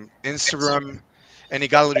from Instagram. Any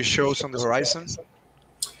gallery shows on the horizon?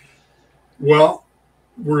 Well,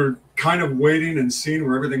 we're kind of waiting and seeing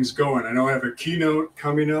where everything's going. I know I have a keynote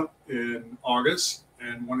coming up in August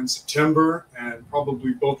and one in September, and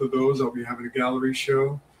probably both of those I'll be having a gallery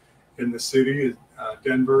show in the city,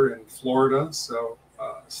 Denver and Florida. So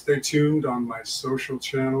stay tuned on my social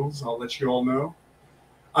channels. I'll let you all know.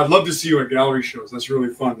 I'd love to see you at gallery shows. That's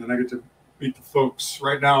really fun. Then I get to meet the folks.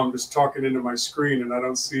 Right now, I'm just talking into my screen and I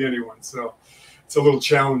don't see anyone. So it's a little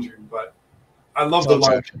challenging, but I love the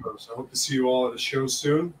live shows. I hope to see you all at a show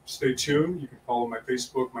soon. Stay tuned. You can follow my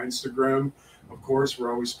Facebook, my Instagram. Of course,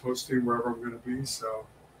 we're always posting wherever I'm going to be. So,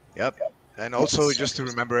 yep. And also, just to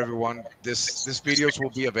remember everyone, this videos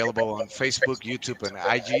will be available on Facebook, YouTube, and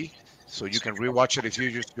IG. So you can rewatch it if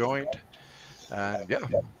you just joined. And yeah.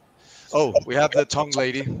 Oh, we have the tongue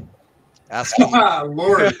lady asking.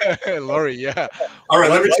 Lori. Lori, yeah. All right,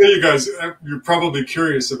 let me tell you guys, you're probably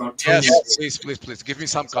curious about tongue. Yes, please. Give me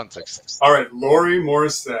some context. All right, Lori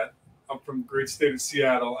Morissette. I'm from the great state of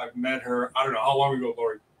Seattle. I've met her, I don't know how long ago,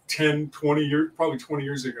 Lori, 10, 20 years, probably 20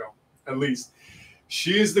 years ago, at least.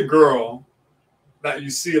 She is the girl that you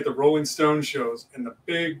see at the Rolling Stone shows and the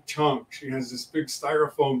big tongue. She has this big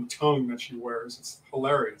styrofoam tongue that she wears. It's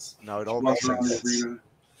hilarious. Now it all makes sense.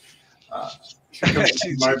 She comes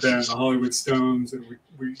to my band, the Hollywood Stones, and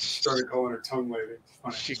we started calling her Tongue Lady.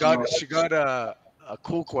 She got a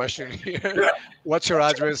cool question here. Yeah. What's your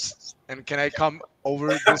address, and can I come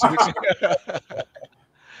over this week?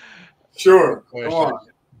 Sure.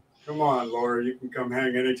 Come on, Laura. You can come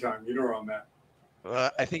hang anytime. You know where I'm at.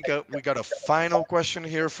 I think we got a final question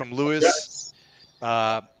here from Luis.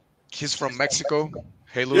 Yes. He's from Mexico.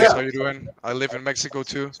 Hey, Luis, how you doing? I live in Mexico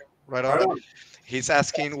too. Right on. He's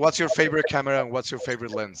asking, what's your favorite camera and what's your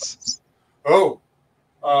favorite lens? Oh,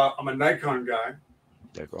 I'm a Nikon guy.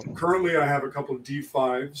 There you go. Currently, I have a couple of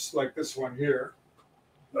D5s like this one here.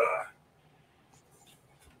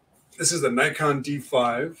 This is the Nikon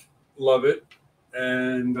D5. Love it.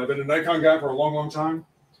 And I've been a Nikon guy for a long, long time.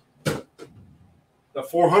 The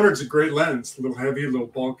 400 is a great lens. A little heavy, a little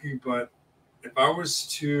bulky. But if I was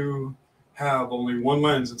to have only one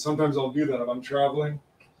lens, and sometimes I'll do that if I'm traveling,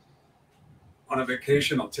 on a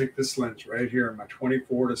vacation, I'll take this lens right here, my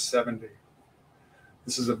 24 to 70.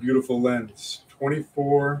 This is a beautiful lens.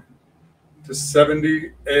 24 to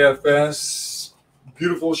 70 AFS,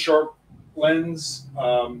 beautiful sharp lens.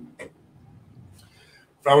 If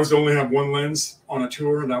I was to only have one lens on a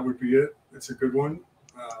tour, that would be it. It's a good one.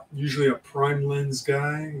 Usually a prime lens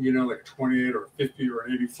guy, you know, like a 28 or a 50 or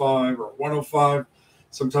an 85 or a 105.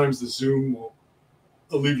 Sometimes the zoom will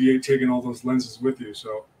alleviate taking all those lenses with you.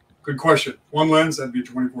 So good question. One lens, that'd be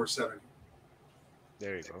 24-70.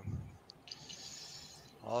 There you go.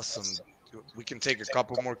 Awesome. We can take a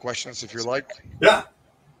couple more questions if you like. Yeah.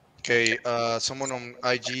 Okay. Someone on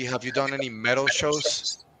IG, have you done any metal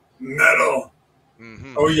shows? Metal.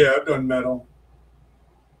 Mm-hmm. Oh, yeah, I've done metal.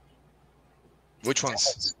 Which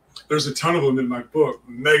ones? There's a ton of them in my book.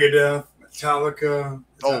 Megadeth, Metallica.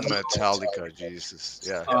 Oh, Metallica. Jesus.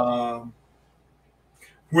 Yeah.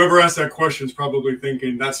 Whoever asked that question is probably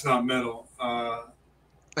thinking that's not metal.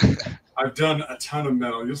 I've done a ton of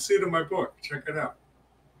metal. You'll see it in my book. Check it out.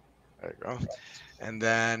 There you go. And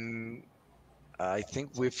then I think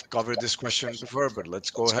we've covered this question before, but let's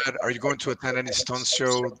go ahead. Are you going to attend any Stones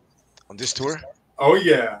show on this tour? Oh,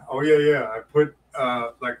 yeah. I put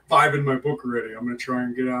like 5 in my book already. I'm going to try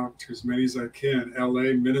and get out to as many as I can.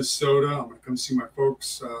 LA, Minnesota. I'm going to come see my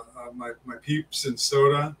folks, my peeps in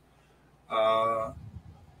Soda. I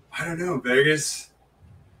don't know, Vegas,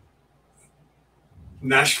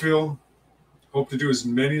 Nashville. Hope to do as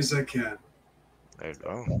many as I can. There you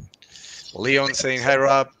go. Leon saying, hi,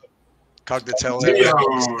 Rob. Cocktail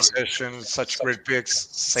session, such great pics.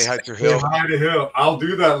 Say hi to Hill. Say hi to Hill. I'll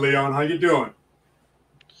do that, Leon. How you doing?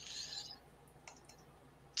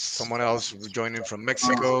 Someone else joining from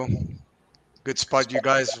Mexico. Good spot, you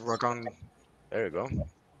guys. Rock on. There you go.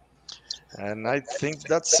 And I think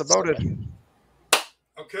that's about it.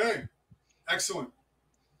 Okay. Excellent.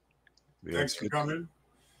 Thanks for coming.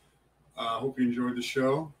 Hope you enjoyed the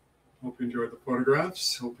show. Hope you enjoyed the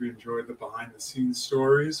photographs. Hope you enjoyed the behind-the-scenes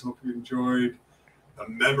stories. Hope you enjoyed the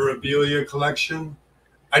memorabilia collection.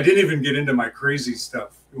 I didn't even get into my crazy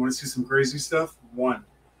stuff. You want to see some crazy stuff? One.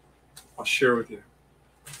 I'll share with you.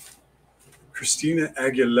 Christina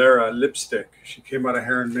Aguilera lipstick. She came out of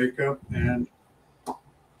hair and makeup, and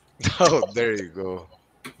oh, there you go.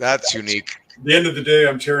 That's unique. At the end of the day,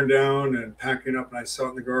 I'm tearing down and packing up, and I saw it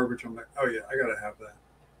in the garbage. I'm like, oh yeah, I gotta have that.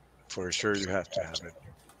 For sure, you have to have it.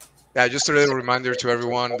 Yeah, just a little reminder to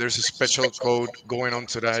everyone. There's a special code going on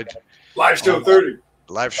tonight. Live Show 30.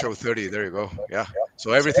 Live Show 30. There you go. Yeah.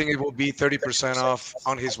 So everything, it will be 30% off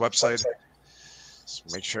on his website. So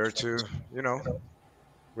make sure to,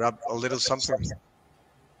 grab a little something.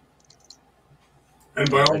 And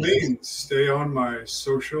by all means, stay on my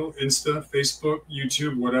social, Insta, Facebook,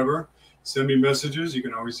 YouTube, whatever. Send me messages. You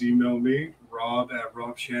can always email me,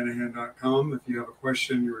 rob@robshanahan.com. If you have a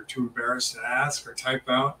question you were too embarrassed to ask or type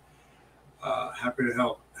out, happy to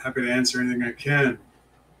help. Happy to answer anything I can.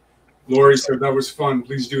 Lori said that was fun.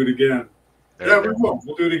 Please do it again. Yeah, we will.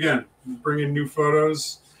 We'll do it again. We'll bring in new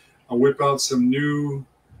photos. I'll whip out some new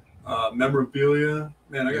memorabilia.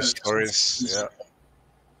 Man, I got stories. Yeah.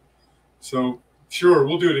 So, sure,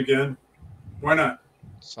 we'll do it again. Why not?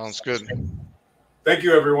 Sounds good. Thank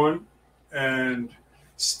you, everyone. And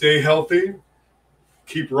stay healthy.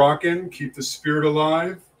 Keep rocking. Keep the spirit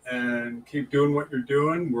alive. And keep doing what you're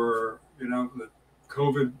doing. The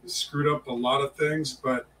COVID screwed up a lot of things,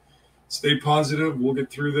 but stay positive. We'll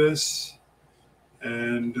get through this.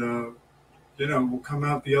 And, you know, we'll come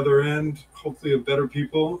out the other end, hopefully, of better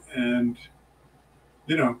people. And,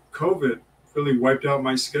 you know, COVID really wiped out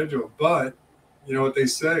my schedule. But you know what they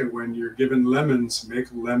say, when you're given lemons, make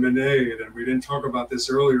lemonade. And we didn't talk about this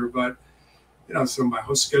earlier, but, you know, so my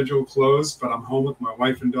whole schedule closed, but I'm home with my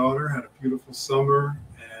wife and daughter, had a beautiful summer,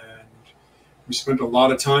 and we spent a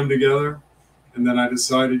lot of time together. And then I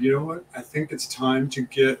decided, you know what, I think it's time to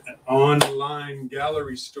get an online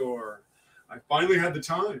gallery store. I finally had the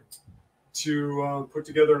time to put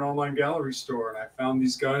together an online gallery store. And I found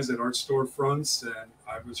these guys at Art Storefronts, and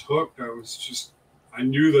I was hooked. I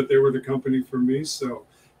knew that they were the company for me. So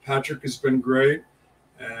Patrick has been great.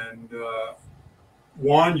 And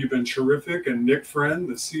Juan, you've been terrific. And Nick Friend,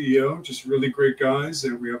 the CEO, just really great guys.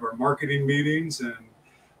 And we have our marketing meetings, and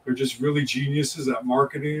they're just really geniuses at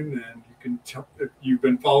marketing. And you can tell, if you've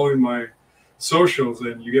been following my socials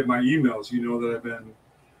and you get my emails, you know that I've been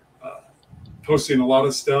posting a lot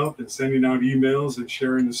of stuff and sending out emails and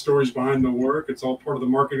sharing the stories behind the work. It's all part of the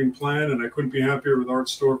marketing plan, and I couldn't be happier with Art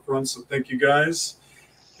Storefront. So thank you guys.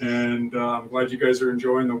 And I'm glad you guys are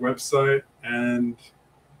enjoying the website and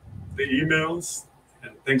the emails.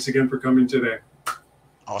 And thanks again for coming today.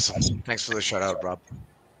 Awesome. Thanks for the shout out, Rob.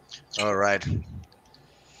 All right.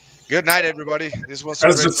 Good night, everybody. This was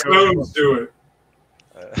as the Stones do it.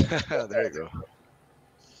 There you go.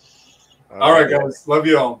 All right, guys. Love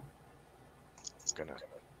you all. It's gonna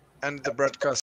end the broadcast.